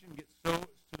that tension gets so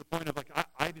to the point of like,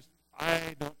 I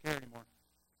don't care anymore,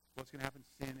 what's going to happen?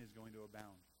 Sin is going to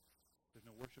abound. There's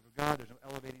no worship of God. There's no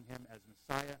elevating him as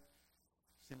Messiah.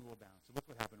 Sin will abound. So look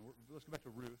what happened. Let's go back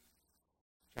to Ruth,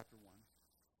 chapter 1.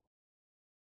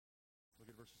 Look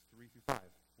at verses 3 through 5.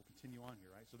 We'll continue on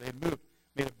here, right? So they had moved,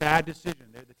 made a bad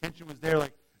decision. The tension was there,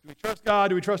 like, do we trust God?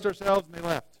 Do we trust ourselves? And they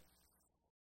left.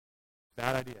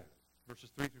 Bad idea. Verses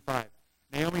 3 through 5.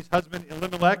 Naomi's husband,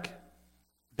 Elimelech,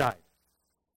 died.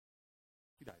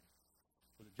 He died.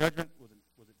 Was it judgment?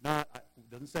 Was it not? It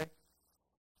doesn't say.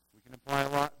 We can imply a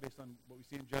lot based on what we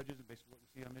see in Judges and based on what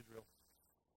we see on Israel.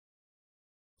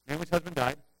 Naomi's husband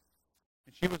died,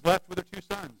 and she was left with her 2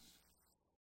 sons.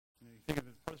 You think of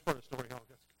this part of the story, oh,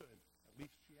 that's good. At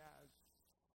least she has.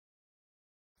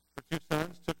 Her 2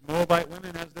 sons took Moabite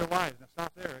women as their wives. Now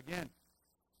stop there again.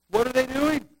 What are they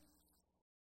doing?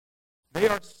 They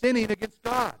are sinning against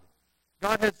God.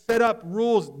 God has set up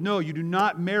rules. No, you do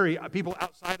not marry people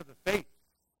outside of the faith.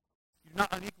 You do not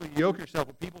unequally yoke yourself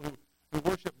with people who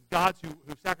worship gods,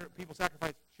 people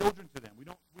sacrifice children to them. We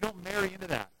don't marry into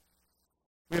that.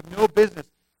 We have no business.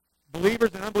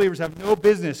 Believers and unbelievers have no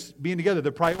business being together.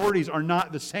 The priorities are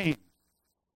not the same.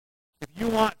 If you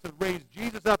want to raise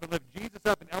Jesus up and lift Jesus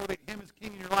up and elevate him as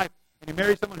king in your life, and you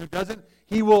marry someone who doesn't,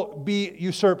 he will be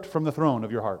usurped from the throne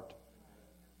of your heart.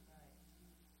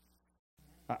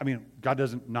 I mean, God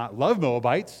doesn't not love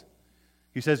Moabites.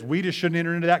 He says we just shouldn't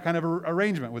enter into that kind of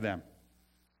arrangement with them.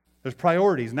 There's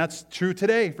priorities, and that's true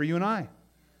today for you and I.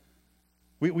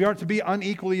 We aren't to be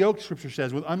unequally yoked, Scripture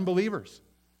says, with unbelievers.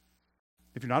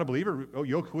 If you're not a believer,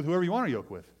 yoke with whoever you want to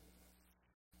yoke with.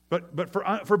 But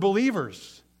for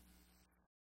believers,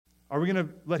 are we going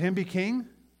to let him be king?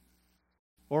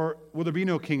 Or will there be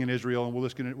no king in Israel and we're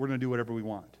going to do whatever we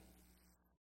want?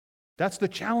 That's the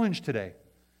challenge today.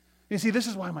 You see, this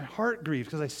is why my heart grieves,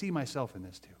 because I see myself in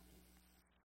this too.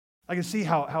 I can see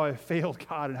how I've failed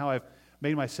God and how I've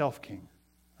made myself king.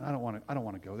 And I don't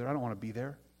want to go there. I don't want to be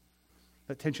there.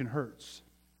 That tension hurts.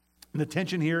 And the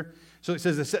tension here, so it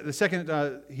says the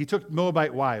second, he took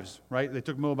Moabite wives, right? They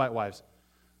took Moabite wives.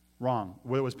 Wrong.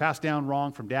 Whether it was passed down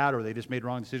wrong from dad or they just made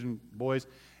wrong decision, boys,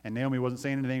 and Naomi wasn't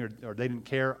saying anything or they didn't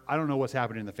care. I don't know what's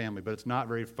happening in the family, but it's not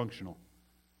very functional.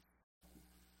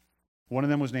 One of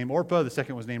them was named Orpah. The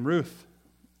second was named Ruth.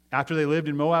 After they lived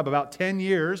in Moab about 10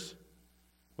 years,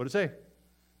 what did it say?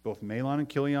 Both Mahlon and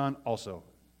Chilion also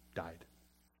died.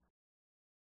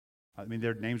 I mean,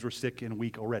 their names were sick and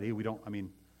weak already.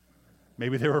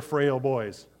 Maybe they were frail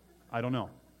boys. I don't know.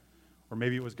 Or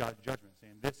maybe it was God's judgment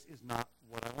saying, this is not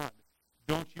what I want.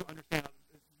 Don't you understand?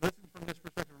 Listen from this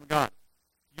perspective from God.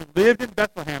 You lived in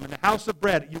Bethlehem in the house of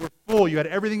bread. You were full. You had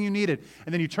everything you needed.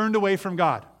 And then you turned away from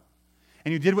God.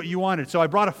 And you did what you wanted. So I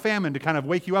brought a famine to kind of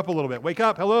wake you up a little bit. Wake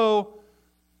up. Hello.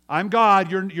 I'm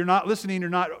God. You're not listening. You're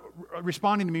not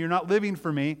responding to me. You're not living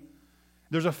for me.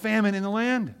 There's a famine in the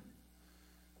land.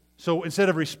 So instead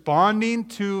of responding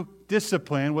to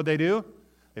discipline, what'd they do?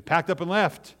 They packed up and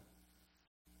left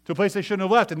to a place they shouldn't have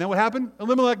left. And then what happened?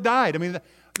 Elimelech died. I mean,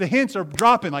 the hints are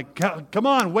dropping like, come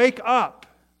on, wake up.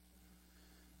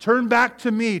 Turn back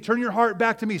to me. Turn your heart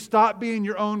back to me. Stop being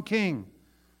your own king.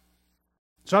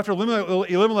 So after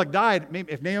Elimelech died,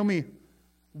 maybe if Naomi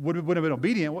would have been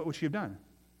obedient, what would she have done?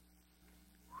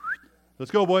 Let's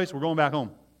go, boys. We're going back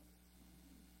home.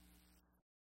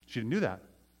 She didn't do that.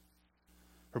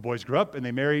 Her boys grew up and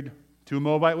they married 2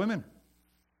 Moabite women.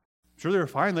 Sure, they were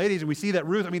fine ladies, and we see that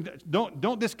Ruth,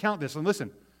 don't discount this. And listen,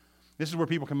 this is where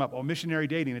people come up. Oh, missionary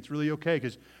dating, it's really okay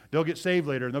because they'll get saved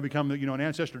later and they'll become, an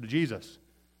ancestor to Jesus.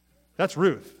 That's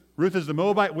Ruth. Ruth is the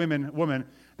Moabite woman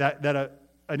that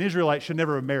an Israelite should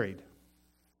never have married.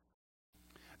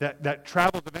 That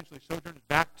travels eventually, sojourns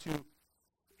back to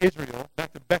Israel,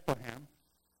 back to Bethlehem,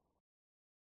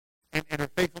 and her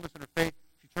faithfulness and her faith,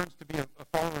 she turns to be a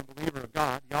follower and believer of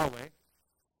God, Yahweh,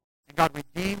 and God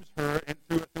redeems her, and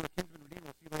through a kinsman redeemer,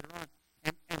 we'll see later on.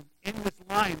 And in this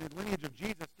line, the lineage of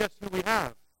Jesus, guess who we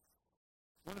have?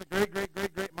 One of the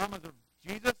great mamas of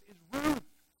Jesus is Ruth.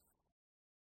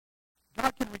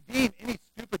 God can redeem any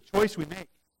stupid choice we make.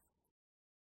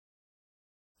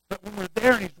 But when we're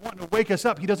there and He's wanting to wake us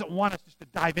up, He doesn't want us just to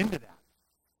dive into that.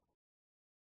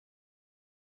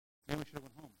 Maybe we should have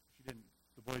went home. She didn't.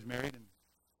 The boys married and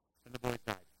the boys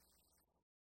died.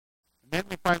 And then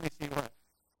we finally see what?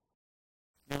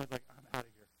 Naaman's like, I'm out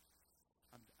of here.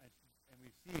 And we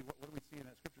see, what do we see in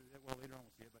that scripture? Well, later on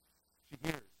we'll see it, but she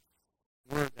hears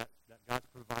word that God's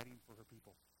providing for her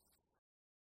people.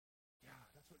 Yeah,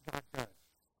 that's what God does.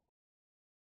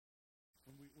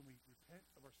 When we repent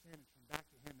of our sin and turn back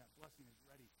to Him, that blessing is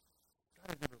ready.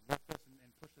 God has never left us and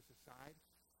pushed us aside.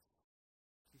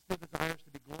 He still desires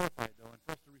to be glorified, though, and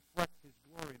for us to reflect His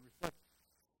glory and reflect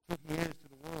who He is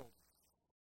to the world.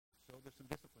 So there's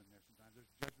some discipline there sometimes. There's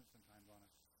judgment sometimes on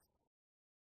us.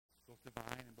 Both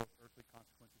divine and both earthly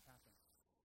consequences happen.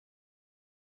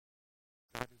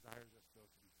 God desires us, though,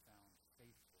 to be found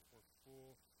faithful or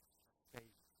full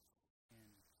faith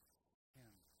in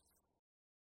Him.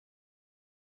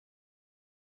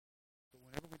 But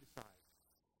whenever we decide,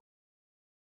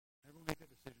 whenever we make that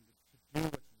decision to do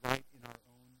what's right in our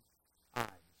own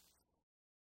eyes,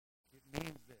 it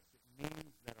means this. It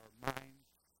means that our minds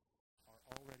are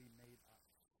already made up.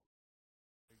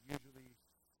 They're usually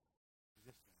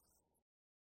resistant.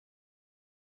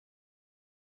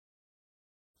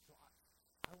 So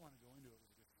I want to go into it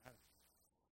with a different attitude.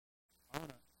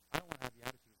 I don't want to have the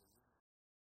attitude of the world.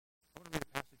 I want to read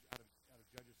a passage out of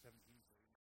Judges 17 for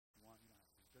you. If you want, you don't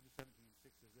have to. Judges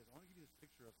 17:6 says this. I want to give you this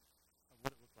picture of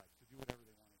what it looked like to do whatever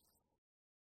they wanted.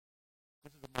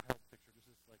 This is a mild picture. This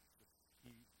is like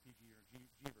the PG or G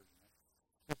version,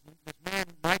 right? This man,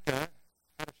 Micah,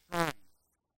 had a shrine,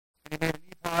 and he made an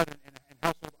ephod and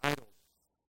household idols,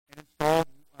 and installed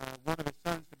one of his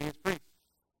sons to be his priest.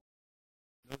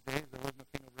 In those days, there was no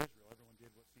king over Israel. Everyone did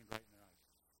what seemed right in their eyes.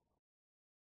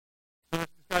 So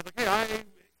this guy's like, hey, I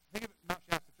think of it Mount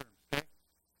Shasta terms, okay?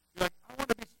 You're like, I want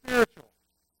to be spiritual.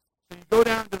 So you go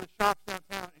down to the shops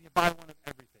downtown and you buy one of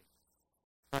everything.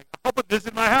 Like, I'll put this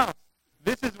in my house.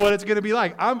 This is what it's going to be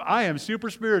like. I am super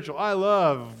spiritual. I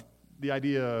love the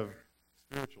idea of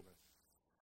spiritualness.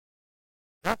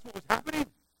 That's what was happening.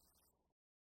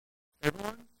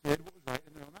 Everyone did what was right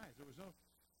in their own eyes. There was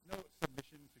no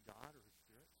submission to God or His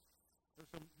Spirit. There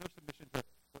was no submission to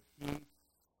what He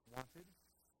wanted.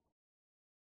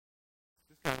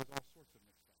 This guy was all sorts of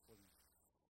mixed up, wasn't he?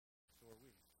 So are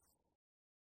we.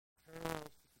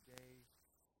 Parallels to today,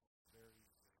 very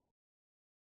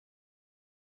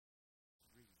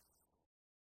read.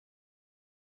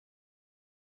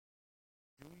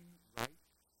 Doing right,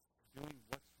 doing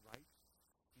what's right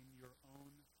in your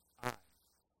own eyes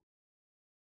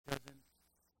doesn't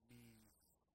mean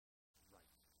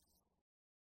right.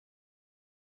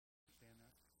 Understand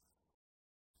that?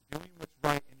 Doing what's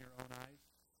right in your own eyes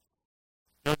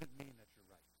doesn't mean that you're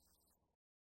right.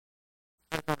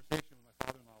 I had a conversation with my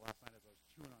father-in-law last night as I was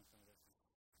chewing on some of this.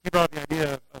 He brought up the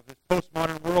idea of this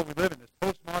postmodern world we live in, this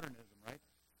postmodernism, right?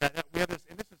 That we have this,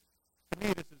 and this is, to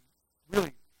me, this is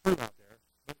really true out there,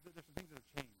 but there's some things that have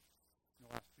changed in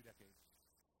the last 2 decades.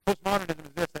 Postmodernism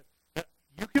is this, that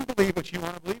you can believe what you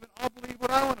want to believe, and I'll believe what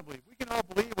I want to believe. We can all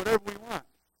believe whatever we want.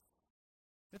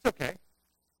 It's okay.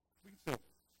 We can still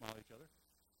smile at each other.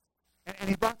 And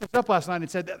he brought this up last night and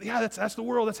said, yeah, that's the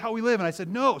world, that's how we live. And I said,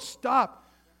 no, stop.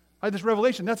 I had this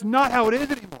revelation. That's not how it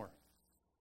is anymore.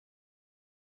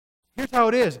 Here's how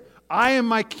it is. I am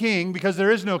my king because there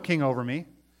is no king over me.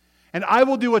 And I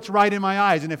will do what's right in my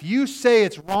eyes. And if you say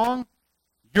it's wrong,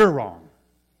 you're wrong.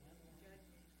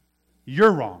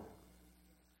 You're wrong.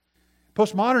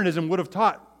 Postmodernism would have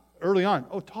taught early on,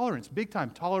 tolerance, big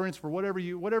time. Tolerance for whatever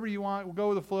you want. We'll go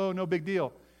with the flow, no big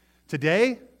deal.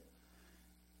 Today,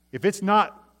 if it's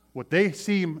not what they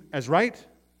seem as right,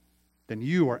 then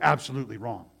you are absolutely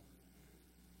wrong.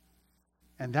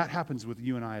 And that happens with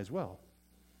you and I as well.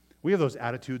 We have those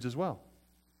attitudes as well.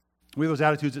 We have those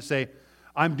attitudes that say,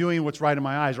 I'm doing what's right in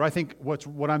my eyes, or I think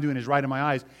what I'm doing is right in my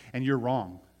eyes, and you're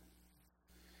wrong.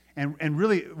 And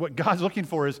really, what God's looking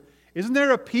for is, isn't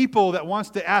there a people that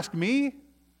wants to ask me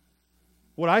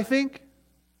what I think?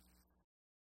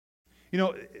 You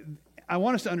know, I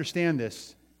want us to understand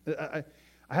this. I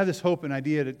have this hope and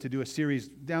idea to do a series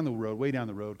down the road, way down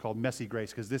the road, called Messy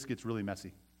Grace, because this gets really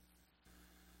messy.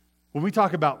 When we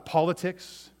talk about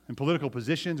politics and political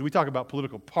positions, we talk about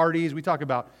political parties, we talk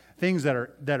about things that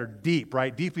are deep,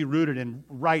 right? Deeply rooted in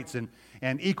rights and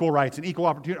equal rights and equal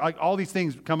opportunity. Like all these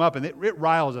things come up, and it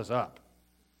riles us up.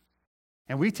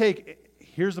 And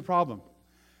here's the problem.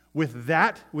 With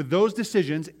those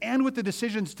decisions, and with the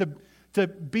decisions to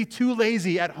be too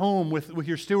lazy at home with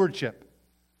your stewardship,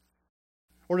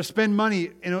 or to spend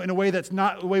money in a way that's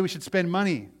not the way we should spend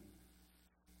money,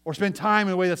 or spend time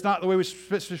in a way that's not the way we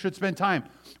should spend time.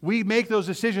 We make those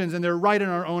decisions, and they're right in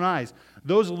our own eyes.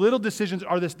 Those little decisions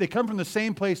they come from the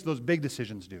same place those big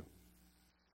decisions do.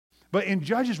 But in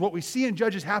Judges, what we see in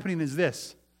Judges happening is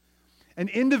this. An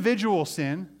individual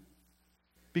sin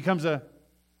becomes a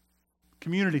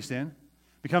community sin,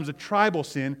 becomes a tribal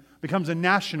sin, becomes a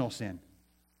national sin.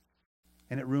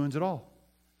 And it ruins it all.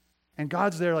 And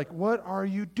God's there like, what are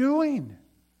you doing?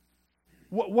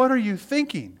 What are you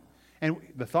thinking? And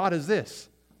the thought is this: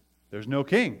 there's no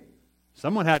king.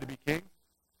 Someone had to be king.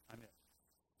 I'm it.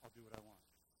 I'll do what I want.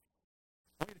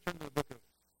 I want you to turn to the book of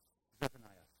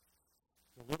Zephaniah.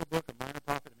 It's a little book, a minor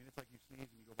prophet. I mean, it's like you sneeze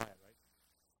and you go by it, right?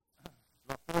 It's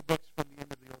about 4 books from the end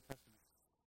of the Old Testament.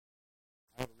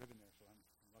 I have a ribbon there, so I'm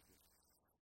lucky.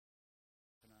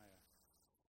 Zephaniah.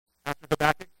 After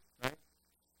Habakkuk, right?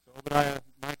 So Obadiah,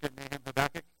 Micah, Nahum,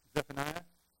 Habakkuk, Zephaniah.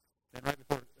 Then right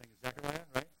before Zechariah,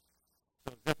 right?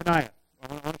 So Zephaniah.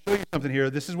 I want to show you something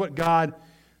here. This is what God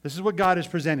is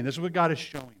presenting. This is what God is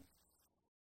showing.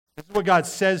 This is what God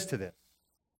says to this.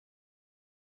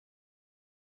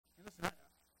 And listen,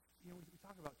 we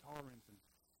talk about tolerance, and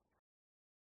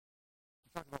we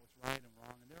talk about what's right and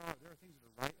wrong, and there are things that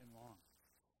are right and wrong.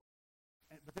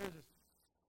 But there's this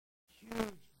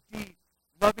huge, deep,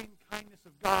 loving kindness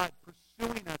of God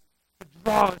pursuing us to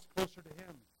draw us closer to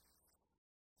Him,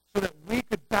 so that we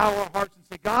could bow our hearts and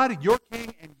say, God, you're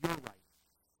king and you're right.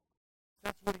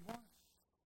 That's what He wants.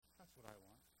 That's what I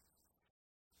want.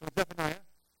 So Zephaniah,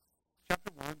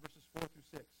 chapter 1, verses 4 through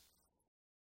 6.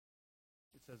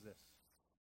 It says this: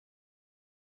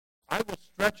 I will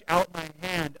stretch out my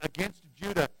hand against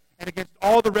Judah and against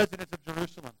all the residents of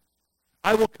Jerusalem.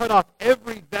 I will cut off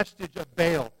every vestige of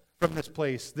Baal from this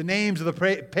place, the names of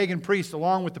the pagan priests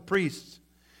along with the priests,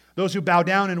 those who bow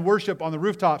down and worship on the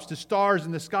rooftops to stars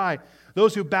in the sky,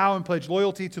 those who bow and pledge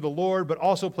loyalty to the Lord, but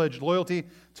also pledge loyalty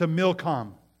to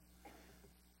Milcom.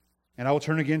 And I will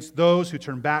turn against those who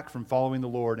turn back from following the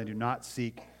Lord and do not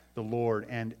seek the Lord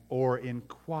or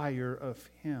inquire of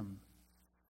Him.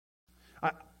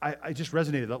 I just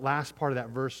resonated, that last part of that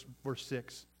verse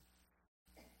 6.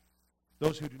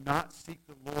 Those who do not seek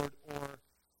the Lord or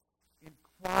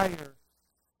inquire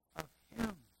of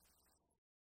Him.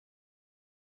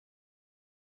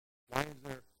 Why is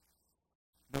there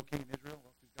no king in Israel?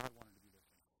 Well, because God wanted to be their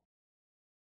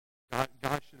king.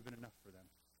 God should have been enough for them.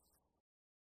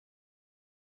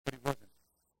 But He wasn't.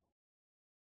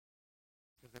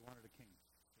 Because they wanted a king.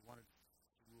 They wanted to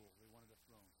rule. They wanted a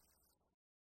throne.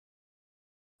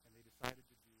 And they decided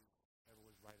to do whatever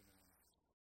was right in their own eyes.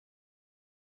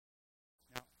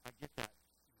 Now, I get that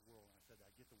in the world, and I said that.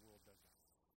 I get the world does that.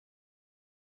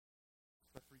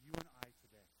 But for you and I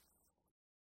today,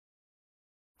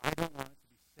 I don't want it to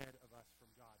be said of us from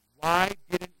God, why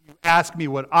didn't you ask me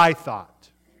what I thought?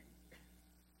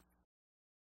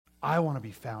 I want to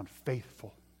be found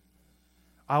faithful.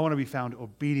 I want to be found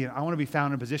obedient. I want to be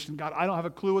found in a position, God, I don't have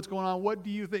a clue what's going on. What do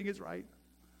you think is right?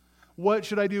 What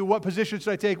should I do? What position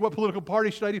should I take? What political party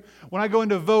should I do? When I go in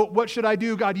to vote, what should I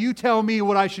do? God, you tell me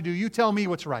what I should do. You tell me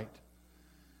what's right.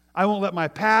 I won't let my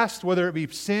past, whether it be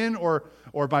sin or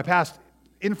my past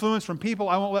influence from people,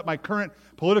 I won't let my current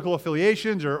political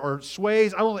affiliations or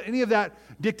sways, I won't let any of that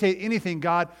dictate anything,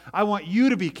 God. I want you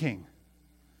to be king.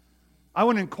 I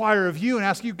want to inquire of you and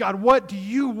ask you, God, what do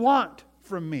you want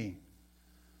from me?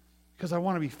 Because I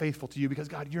want to be faithful to you, because,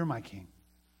 God, you're my king.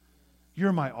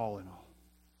 You're my all in all.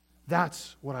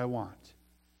 That's what I want.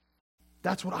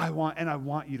 That's what I want, and I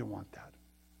want you to want that.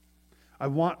 I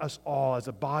want us all as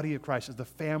a body of Christ, as the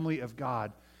family of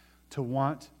God, to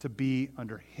want to be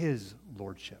under His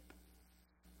lordship.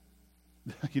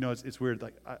 You know, it's weird.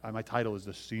 Like my title is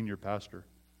the senior pastor.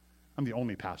 I'm the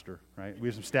only pastor, right? We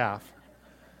have some staff.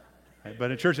 Right?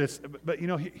 But in church, but you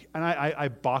know, and I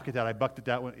balk at that. I bucked at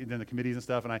that in the committees and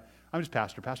stuff. And I'm just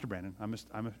Pastor Brandon.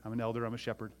 I'm an elder. I'm a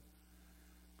shepherd.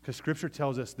 Because Scripture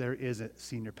tells us there is a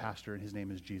senior pastor, and his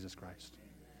name is Jesus Christ.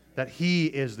 That he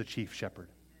is the chief shepherd.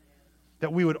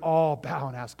 That we would all bow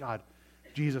and ask God,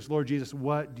 Jesus, Lord Jesus,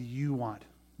 what do you want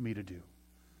me to do?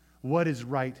 What is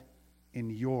right in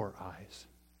your eyes?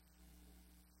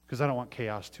 Because I don't want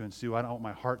chaos to ensue. I don't want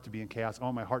my heart to be in chaos. I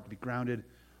want my heart to be grounded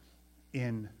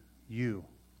in you.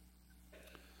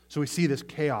 So we see this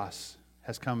chaos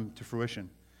has come to fruition.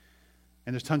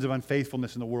 And there's tons of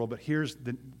unfaithfulness in the world. But here's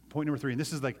the point number 3. And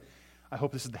this is I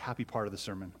hope this is the happy part of the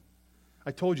sermon.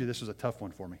 I told you this was a tough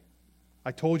one for me.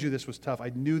 I told you this was tough.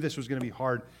 I knew this was going to be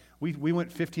hard. We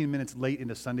went 15 minutes late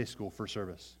into Sunday school for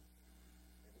service.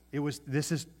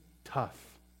 This is tough.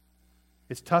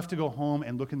 It's tough to go home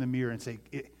and look in the mirror and say,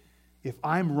 if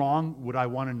I'm wrong, would I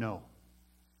want to know?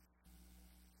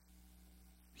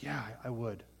 Yeah, I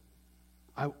would.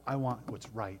 I want what's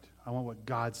right. I want what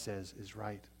God says is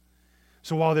right.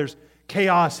 So while there's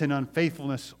chaos and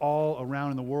unfaithfulness all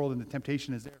around in the world, and the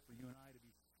temptation is there for you and I to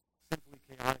be simply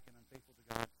chaotic and unfaithful to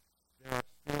God, there are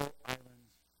still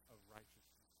islands of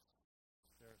righteousness.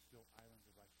 There are still islands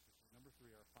of righteousness. Number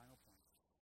 3, our final point.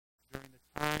 During the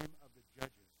time of the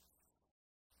judges,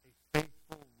 a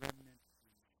faithful remnant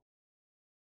remained.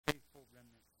 Faithful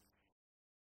remnant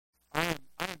remained.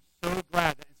 I am so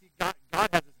glad that, and see, God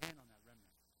has his hand on that remnant.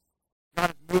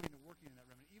 God is moving and working in that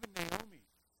remnant. Even Naomi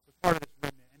was part of this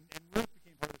remnant, and Ruth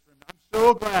became part of this remnant. I'm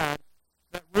so glad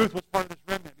that Ruth was part of this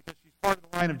remnant because she's part of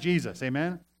the line of Jesus.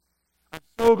 Amen? I'm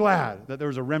so glad that there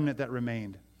was a remnant that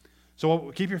remained.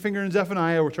 So keep your finger in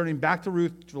Zephaniah. We're turning back to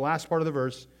Ruth, to the last part of the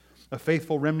verse. A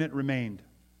faithful remnant remained.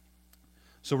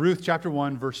 So Ruth chapter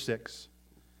 1, verse 6.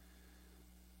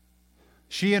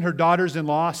 She and her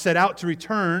daughters-in-law set out to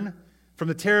return from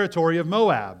the territory of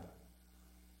Moab,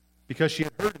 because she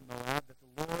had heard in Moab that the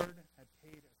Lord had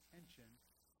paid attention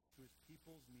to his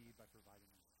people's need by providing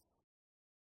them.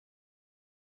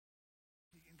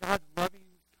 In God's loving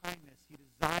kindness, he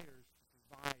desires to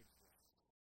provide for us.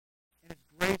 And his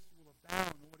grace will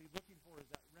abound. And what he's looking for is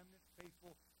that remnant,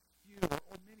 faithful few,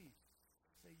 or many.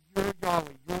 Say, you're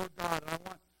Yahweh, you're God, and I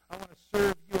want to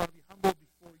serve you. I want to be humbled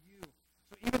before you.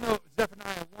 So even though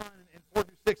Zephaniah 1 and 4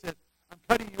 through 6 says, I'm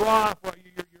cutting you off, or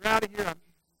you're out of here,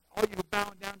 all you are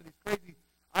bowing down to these crazy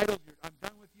idols, I'm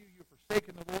done with you, you've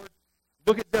forsaken the Lord.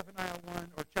 Look at Zephaniah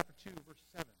 1 or chapter 2, verse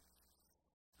 7.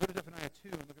 Go to Zephaniah 2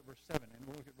 and look at verse 7, and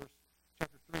we'll look at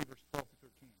chapter 3, verse 12 to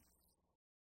 13.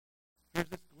 Here's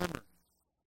this glimmer.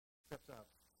 Steps up.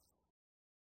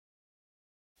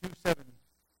 2:7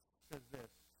 says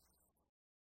this.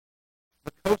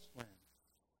 The coastland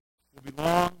will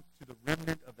belong to the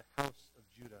remnant of the house of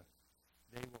Judah.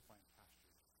 They will find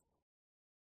pasture.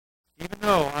 Even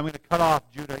though I'm going to cut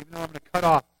off Judah, even though I'm going to cut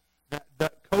off,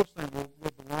 that coastland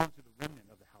will belong to the remnant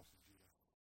of the house of Judah.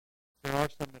 There are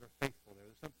some that are faithful there.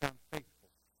 There's some found faithful.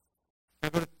 Now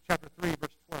go to chapter 3,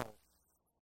 verse 12.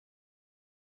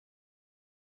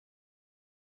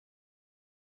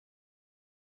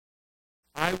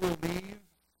 I will leave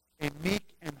a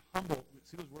meek and humble.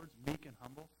 See those words, meek and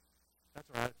humble? That's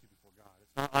our attitude before God.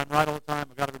 It's not, I'm right all the time,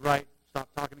 I've got to be right, stop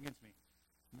talking against me.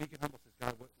 Meek and humble says,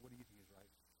 God, what do you think is right?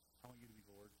 I want you to be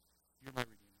Lord. You're my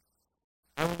Redeemer.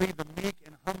 I will leave the meek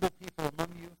and humble people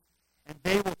among you, and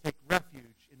they will take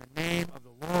refuge in the name of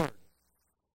the Lord.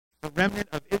 The remnant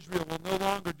of Israel will no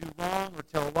longer do wrong or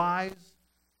tell lies,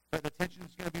 but the tension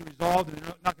is going to be resolved, and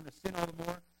they're not going to sin all the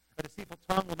more. A deceitful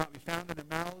tongue will not be found in their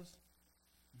mouths.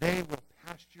 They will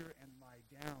pasture and lie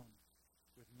down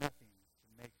with nothing to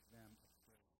make them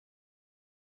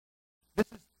afraid.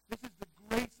 This is the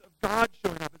grace of God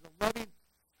showing up as a loving,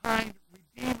 kind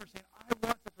Redeemer saying, I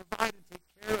want to provide and take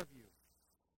care of you.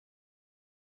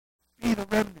 Be the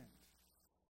remnant.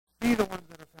 Be the ones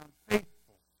that are found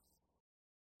faithful.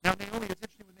 Now, Naomi, it's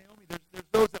interesting with Naomi, there's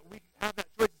those that we have that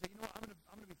choice to say, you know what,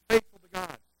 I'm going to be faithful to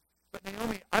God. But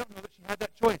Naomi, I don't know that she had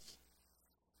that choice.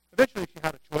 Eventually she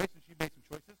had a choice, and she made some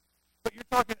choices. But you're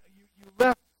talking, you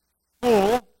left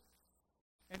full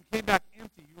and came back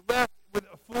empty. You left with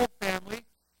a full family,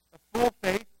 a full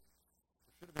faith.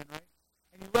 It should have been, right?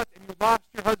 And you left and you lost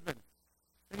your husband.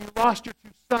 And you lost your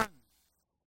 2 sons.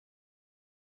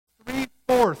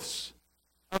 3/4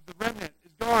 of the remnant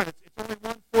is gone. It's only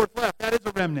 1/4 left. That is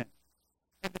a remnant.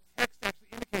 And the text actually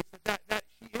indicates that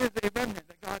she is a remnant.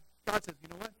 That God says, you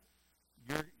know what?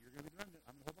 You're going to be the remnant.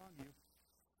 I'm going to hold on to you.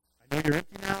 I know you're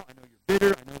empty now. I know you're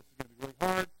bitter. I know this is going to be really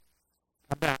hard.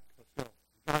 Come back. Let's go.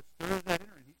 And God stirs that in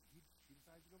her, and she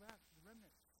decides to go back to the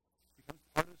remnant. Becomes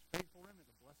part of this faithful remnant,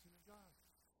 the blessing of God.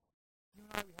 You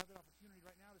and I, we have that opportunity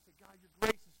right now to say, God, your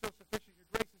grace is so sufficient.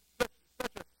 Your grace is such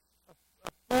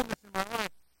a fullness in my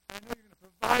life. And I know you're going to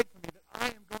provide for me that I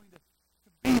am going to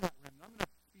be that remnant. I'm going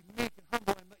to be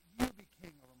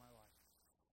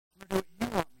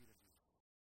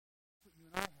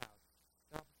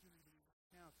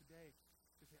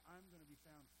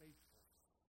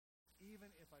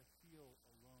even if I feel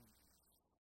alone.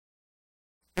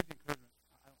 Here's the encouragement.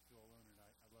 I don't feel alone, and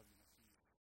I love you, and I see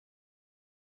you.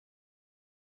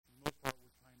 For the most part,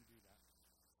 we're trying to do that.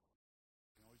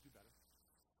 We can always do better.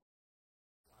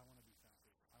 Well, I want to be found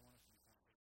faithful. I want us to be found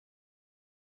faithful.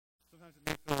 Sometimes it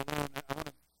may feel alone. I want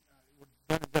to, we're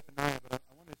done in Zephaniah, but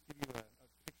I want to just give you a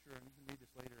picture, and you can read this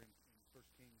later in 1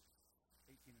 Kings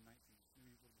 18 and 19,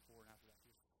 maybe a little before and after that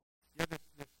too. You have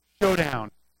this showdown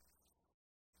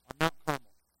on Mount Carmel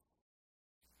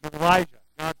with Elijah,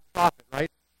 God's prophet,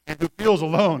 right? And who feels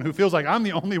alone, who feels like I'm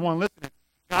the only one listening.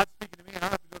 God's speaking to me, and I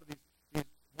have to go to these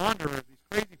wanderers, these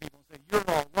crazy people, and say, you're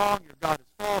all wrong, your God is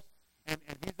false, and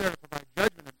he's there to provide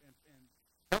judgment and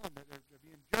tell them that they're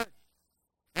being judged.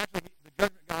 Actually, the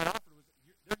judgment God offered was,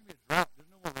 there's going to be a drought. There's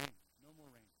no more rain. No more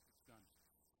rain. It's done.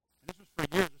 And this was for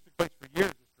years. This took place for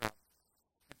years, this drought.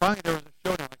 And finally, there was a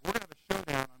showdown. Like, we're going to have a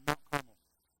showdown on Mount Carmel.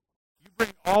 You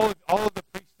bring all of the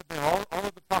priests of Baal, all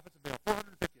of the prophets of Baal,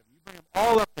 450 of them. You bring them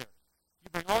all up there. You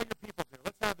bring all your people up there.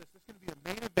 Let's have this. This is going to be the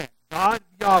main event. God,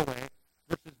 Yahweh,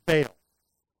 versus Baal.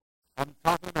 On the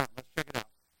top of the mountain. Let's check it out.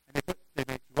 And they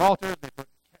made 2 altars. They put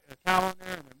a cow on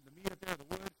there, and the meat up there, the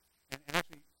wood. And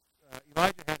actually,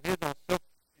 Elijah had his all soaked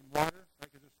in water. Right?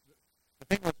 Because the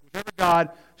thing was, whichever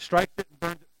God strikes it and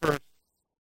burns it first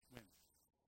wins.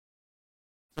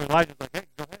 So Elijah's like, hey,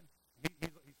 go ahead.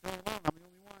 He's still alone. I'm the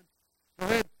only one. Go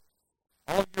ahead.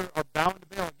 All of you are bound to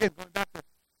Baal. Again, going back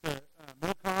to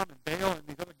Milcom and Baal and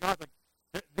these other gods,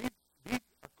 like these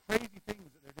are crazy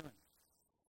things that they're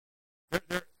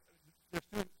doing. They're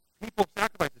doing people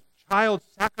sacrifices, child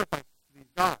sacrifices to these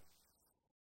gods.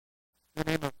 In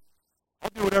the name of, I'll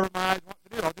do whatever my eyes want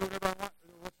to do. I'll do whatever I want,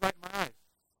 what's right in my eyes.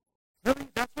 Really?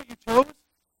 That's what you chose?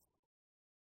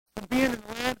 From being in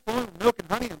the land flowing with milk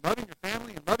and honey and loving your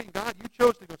family and loving God, you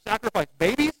chose to go sacrifice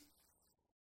babies?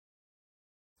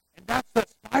 And that's that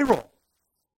spiral.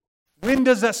 When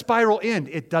does that spiral end?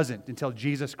 It doesn't until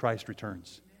Jesus Christ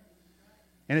returns.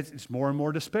 And it's more and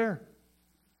more despair.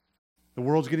 The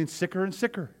world's getting sicker and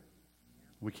sicker.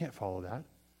 We can't follow that.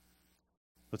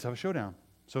 Let's have a showdown.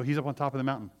 So he's up on top of the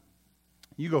mountain.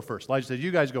 You go first. Elijah says,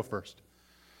 you guys go first.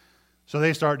 So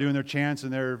they start doing their chants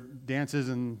and their dances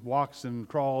and walks and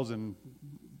crawls and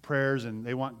prayers, and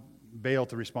they want Baal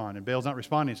to respond. And Baal's not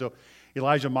responding. So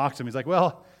Elijah mocks him. He's like,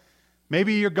 well,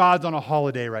 maybe your God's on a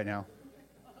holiday right now.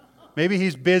 Maybe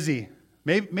he's busy.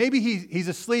 Maybe he's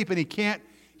asleep and he can't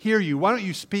hear you. Why don't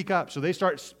you speak up? So they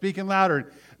start speaking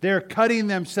louder. They're cutting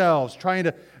themselves, trying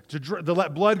to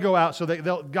let blood go out so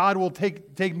that God will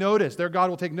take notice. Their God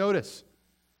will take notice.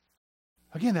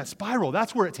 Again, that spiral,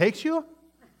 that's where it takes you?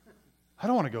 I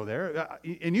don't want to go there.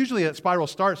 And usually that spiral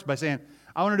starts by saying,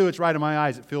 I want to do what's right in my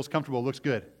eyes. It feels comfortable. It looks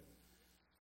good.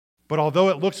 But although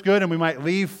it looks good and we might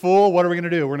leave full, what are we going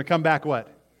to do? We're going to come back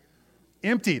what?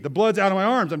 Empty. The blood's out of my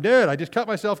arms. I'm dead. I just cut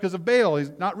myself because of Baal. He's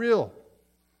not real.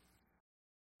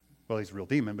 Well, he's a real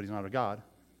demon, but he's not a god.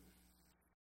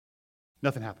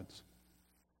 Nothing happens.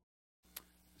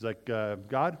 He's like,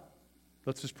 God,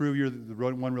 let's just prove you're the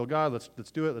one real God.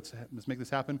 Let's do it. Let's make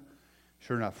this happen.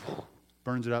 Sure enough,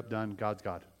 burns it up, done. God's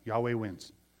God. Yahweh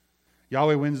wins.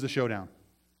 Yahweh wins the showdown.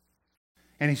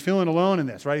 And he's feeling alone in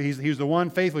this, right? He's the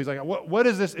one faithful. He's like, what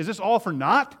is this? Is this all for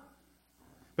naught?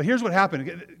 But here's what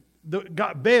happened.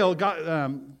 Baal,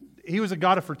 he was a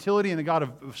god of fertility and a god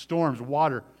of storms,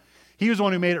 water. He was the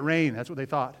one who made it rain. That's what they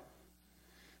thought.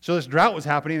 So this drought was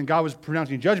happening, and God was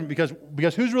pronouncing judgment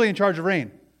because who's really in charge of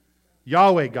rain?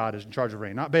 Yahweh God is in charge of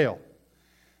rain, not Baal.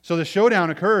 So the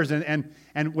showdown occurs, and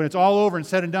when it's all over and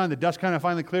said and done, the dust kind of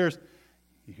finally clears.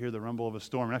 You hear the rumble of a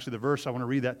storm. And actually, the verse, I want to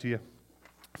read that to you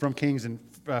from Kings, in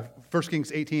 1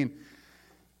 Kings 18.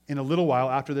 In a little while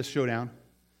after this showdown,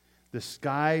 the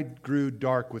sky grew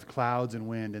dark with clouds and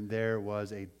wind, and there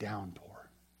was a downpour.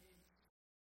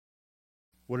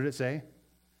 What did it say?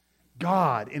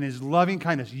 God, in His loving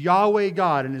kindness, Yahweh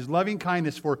God, in His loving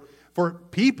kindness for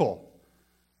people,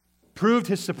 proved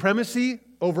His supremacy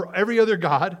over every other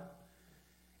god,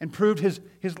 and proved His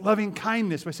loving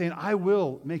kindness by saying, I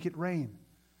will make it rain.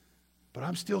 But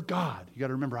I'm still God. You got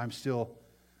to remember, I'm still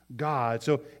God.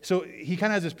 So he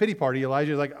kind of has this pity party.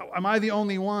 Elijah is like, am I the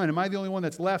only one? Am I the only one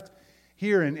that's left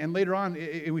here? And later on,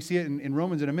 we see it in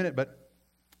Romans in a minute, but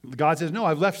God says, no,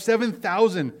 I've left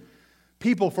 7,000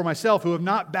 people for myself who have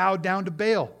not bowed down to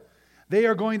Baal. They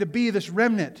are going to be this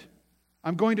remnant.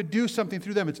 I'm going to do something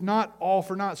through them. It's not all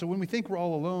for naught. So when we think we're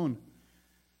all alone,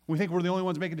 when we think we're the only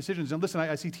ones making decisions, and listen,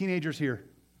 I see teenagers here.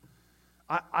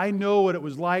 I know what it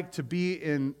was like to be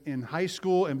in high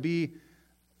school and be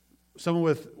someone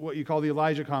with what you call the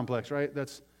Elijah complex, right?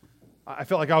 I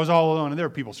felt like I was all alone, and there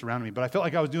were people surrounding me, but I felt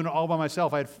like I was doing it all by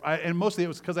myself. And mostly it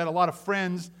was because I had a lot of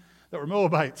friends that were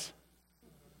Moabites.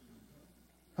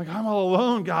 Like, I'm all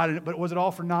alone, God. But was it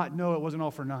all for naught? No, it wasn't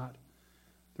all for naught.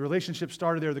 The relationship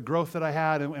started there. The growth that I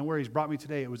had and where He's brought me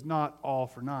today, it was not all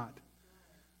for naught.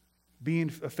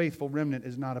 Being a faithful remnant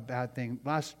is not a bad thing.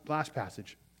 Last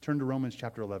passage. Turn to Romans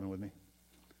chapter 11 with me.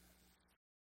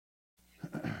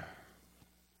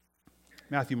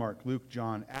 Matthew, Mark, Luke,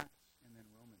 John, Acts, and then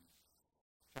Romans.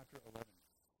 Chapter 11.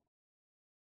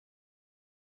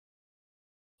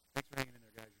 Thanks for hanging in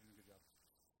there, guys. You're doing a good job.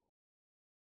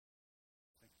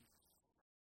 Thank you.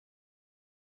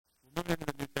 We're moving into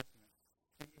the New Testament.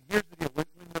 And here's the deal. When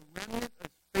the remnant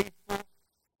is faithful,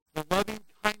 the loving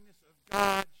kindness of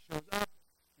God shows up,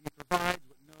 and He provides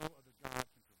what no other God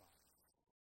can provide.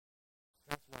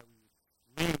 That's why we would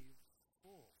leave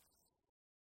full.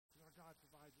 Because our God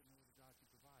provides what no other God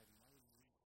can provide. And why would we leave?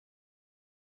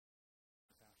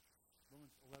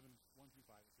 Romans 11, 1 through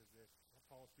 5, it says this.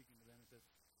 Paul is speaking to them and says,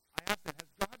 I ask them,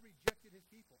 has God rejected His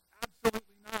people?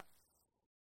 Absolutely not.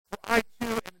 For I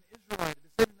too am an Israelite, a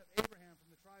descendant of Abraham from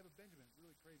the tribe of Benjamin.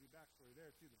 Really crazy backstory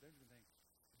there too, the Benjamin thing.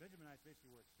 The Benjaminites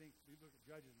basically were extinct. We look at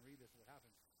Judges and read this, what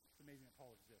happens. It's amazing that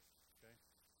Paul exists. Okay?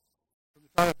 From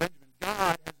the tribe of Benjamin,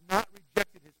 God has not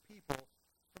rejected His people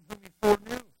from whom He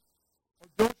foreknew. Or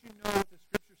don't you know what the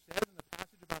Scripture says in the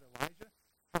passage about Elijah?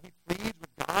 How he pleads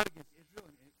with God against Israel,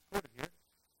 and it's quoted here.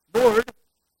 Lord,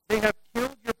 they have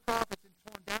killed your prophets and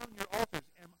torn down your altars.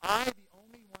 Am I the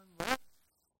only one left?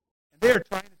 And they are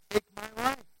trying to take my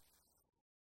life.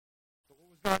 But what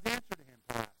was God's answer to him,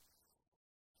 Paul asked?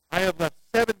 I have left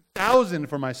 7,000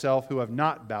 for myself who have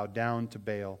not bowed down to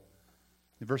Baal.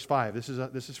 In verse 5, this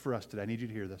is for us today. I need you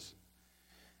to hear this.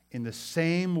 In the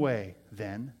same way,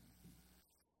 then,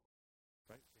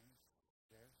 right? Same as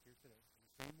there, here today. In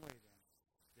the same way, then,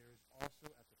 there is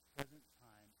also at the present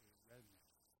time a remnant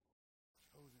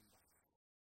chosen by God.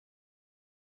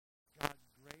 God's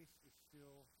grace is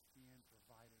still being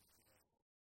provided today.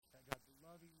 That God's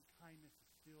loving kindness is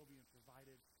still being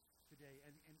provided today.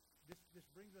 And this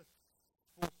brings us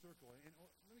full circle. And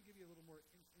let me give you a little more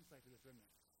insight to this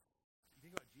remnant. You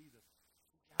think about Jesus.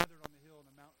 He gathered on the hill on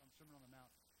the Mount, on Sermon on the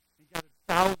Mount. He gathered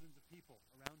thousands of people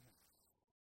around him.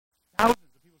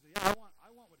 Thousands of people say, yeah, I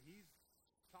want what he's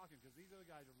talking, because these other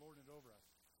guys are lording it over us.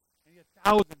 And he had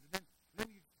thousands. And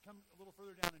then you come a little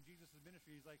further down in Jesus'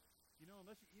 ministry, he's like, you know,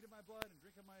 unless you eat of my blood and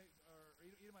drink of my, or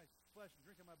eat of my flesh and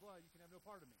drink of my blood, you can have no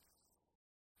part of me.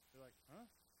 They're like, huh?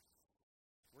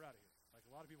 We're out of here. Like,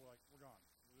 a lot of people are like, we're gone.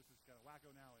 Well, this is kind of wacko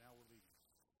now, and now we're leaving.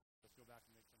 Let's go back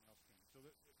and make someone else king. So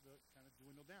the kind of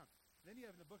dwindle down. And then you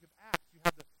have in the book of Acts, you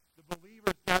have the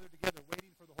believers gathered together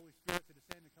waiting for the Holy Spirit to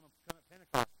descend and come at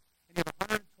Pentecost. And you have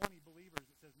 120 believers,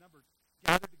 it says numbered,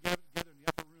 gathered together in the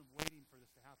upper room waiting for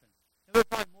this to happen. And there are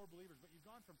probably more believers, but you've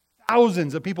gone from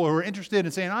thousands of people who are interested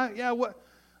in saying, yeah, what?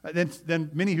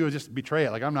 Then many who just betray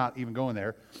it, like I'm not even going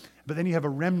there. But then you have a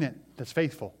remnant that's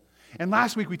faithful. And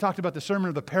last week we talked about the sermon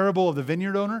of the parable of the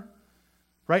vineyard owner.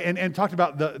 Right? And talked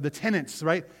about the tenants,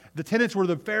 right? The tenants were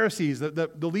the Pharisees, the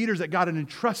leaders that God had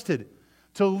entrusted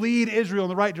to lead Israel in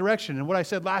the right direction. And what I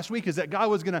said last week is that God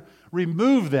was going to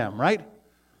remove them, right?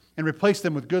 And replace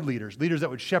them with good leaders that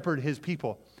would shepherd His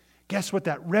people. Guess what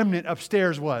that remnant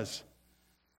upstairs was?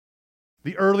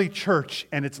 The early church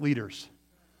and its leaders.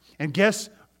 And guess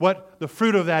what the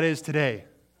fruit of that is today?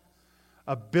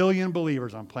 1 billion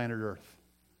believers on planet Earth.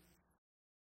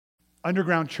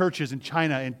 Underground churches in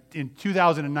China in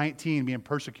 2019 being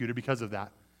persecuted because of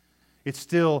that. It's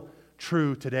still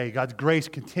true today. God's grace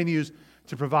continues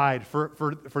to provide.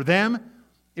 For them,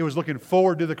 it was looking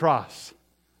forward to the cross.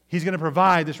 He's going to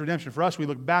provide this redemption. For us, we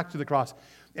look back to the cross.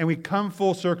 And we come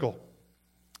full circle.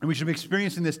 And we should be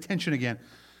experiencing this tension again.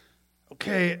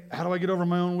 Okay, how do I get over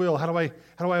my own will? How do I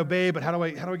obey, but how do I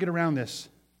get around this?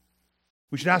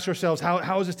 We should ask ourselves,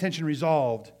 how is this tension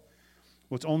resolved?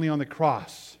 Well, it's only on the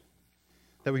cross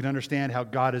that we can understand how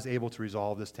God is able to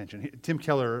resolve this tension. Tim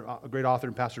Keller, a great author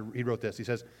and pastor, he wrote this. He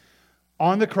says,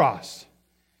 on the cross,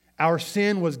 our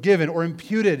sin was given or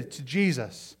imputed to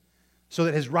Jesus so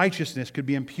that His righteousness could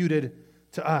be imputed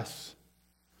to us.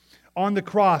 On the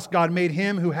cross, God made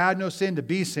Him who had no sin to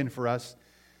be sin for us,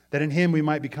 that in Him we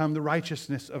might become the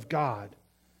righteousness of God.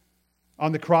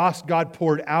 On the cross, God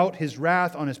poured out His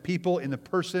wrath on His people in the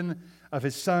person of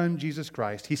His Son, Jesus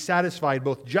Christ. He satisfied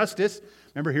both justice.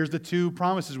 Remember, here's the two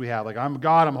promises we have. Like, I'm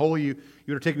God, I'm holy, you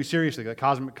better take me seriously. The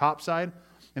cosmic cop side.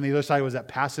 And the other side was that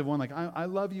passive one, like, I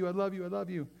love you, I love you, I love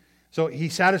you. So He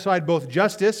satisfied both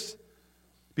justice,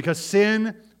 because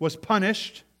sin was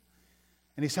punished,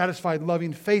 and He satisfied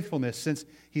loving faithfulness, since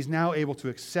He's now able to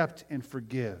accept and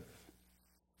forgive.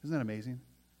 Isn't that amazing?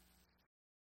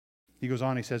 He goes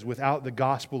on, he says, without the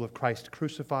gospel of Christ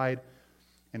crucified,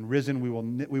 and risen, we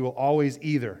will always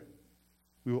either.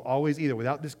 We will always either,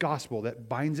 without this gospel that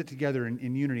binds it together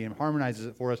in unity and harmonizes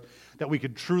it for us, that we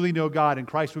could truly know God and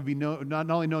Christ would be not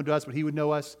only known to us, but He would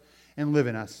know us and live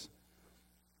in us.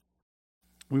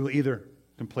 We will either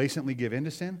complacently give in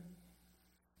to sin,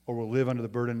 or we'll live under the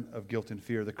burden of guilt and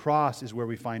fear. The cross is where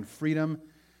we find freedom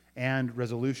and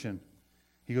resolution.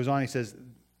 He goes on, he says,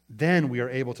 then we are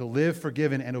able to live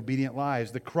forgiven and obedient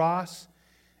lives. The cross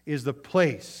is the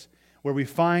place where we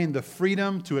find the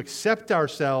freedom to accept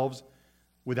ourselves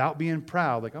without being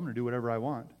proud, like I'm going to do whatever I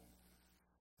want.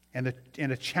 And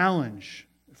a challenge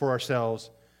for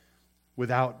ourselves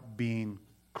without being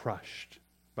crushed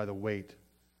by the weight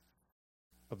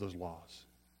of those laws.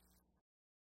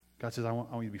 God says, I want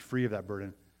you to be free of that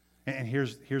burden. And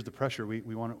here's the pressure. We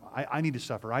want to, I need to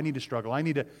suffer. I need to struggle. I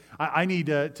need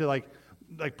to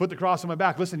like put the cross on my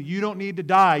back. Listen, you don't need to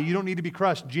die. You don't need to be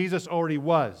crushed. Jesus already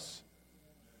was.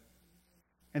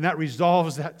 And that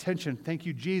resolves that tension. Thank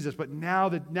you, Jesus. But now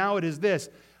it is this.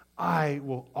 I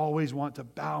will always want to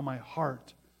bow my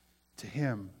heart to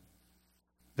Him.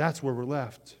 That's where we're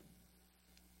left.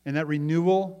 And that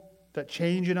renewal, that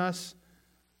change in us,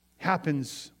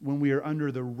 happens when we are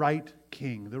under the right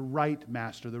king, the right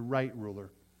master, the right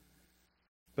ruler.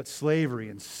 But slavery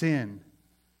and sin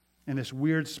and this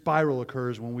weird spiral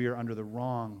occurs when we are under the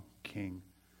wrong king,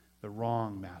 the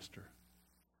wrong master.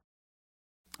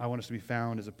 I want us to be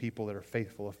found as a people that are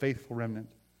faithful, a faithful remnant,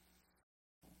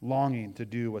 longing to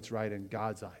do what's right in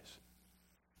God's eyes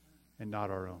and not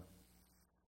our own.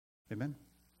 Amen?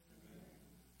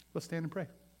 Let's stand and pray.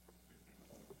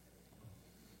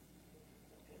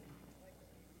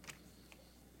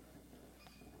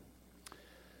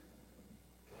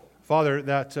 Father,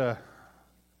 that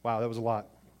was a lot.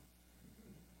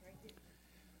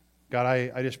 God,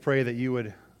 I just pray that you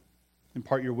would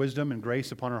impart your wisdom and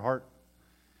grace upon our heart.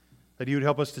 That you would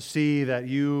help us to see that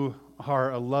you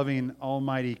are a loving,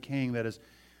 almighty King that is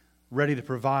ready to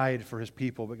provide for His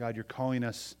people. But God, you're calling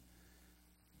us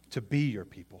to be your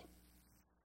people.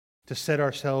 To set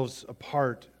ourselves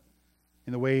apart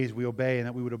in the ways we obey, and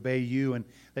that we would obey you, and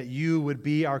that you would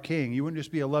be our King. You wouldn't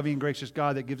just be a loving, gracious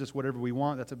God that gives us whatever we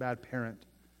want. That's a bad parent.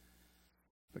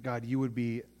 But God, you would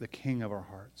be the King of our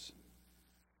hearts.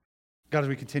 God, as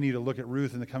we continue to look at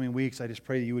Ruth in the coming weeks, I just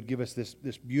pray that you would give us this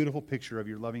beautiful picture of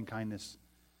your loving kindness,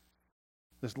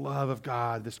 this love of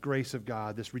God, this grace of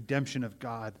God, this redemption of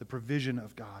God, the provision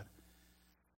of God.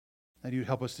 That you would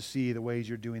help us to see the ways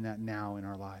you're doing that now in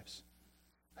our lives.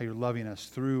 How you're loving us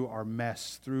through our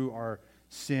mess, through our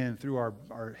sin, through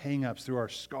our hang-ups, through our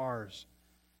scars.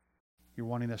 You're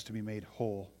wanting us to be made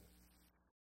whole.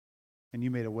 And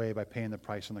you made a way by paying the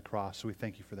price on the cross, so we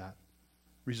thank you for that.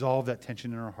 Resolve that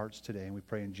tension in our hearts today, and we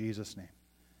pray in Jesus' name.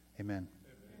 Amen.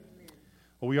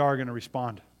 Well, we are going to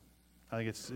respond. I think it's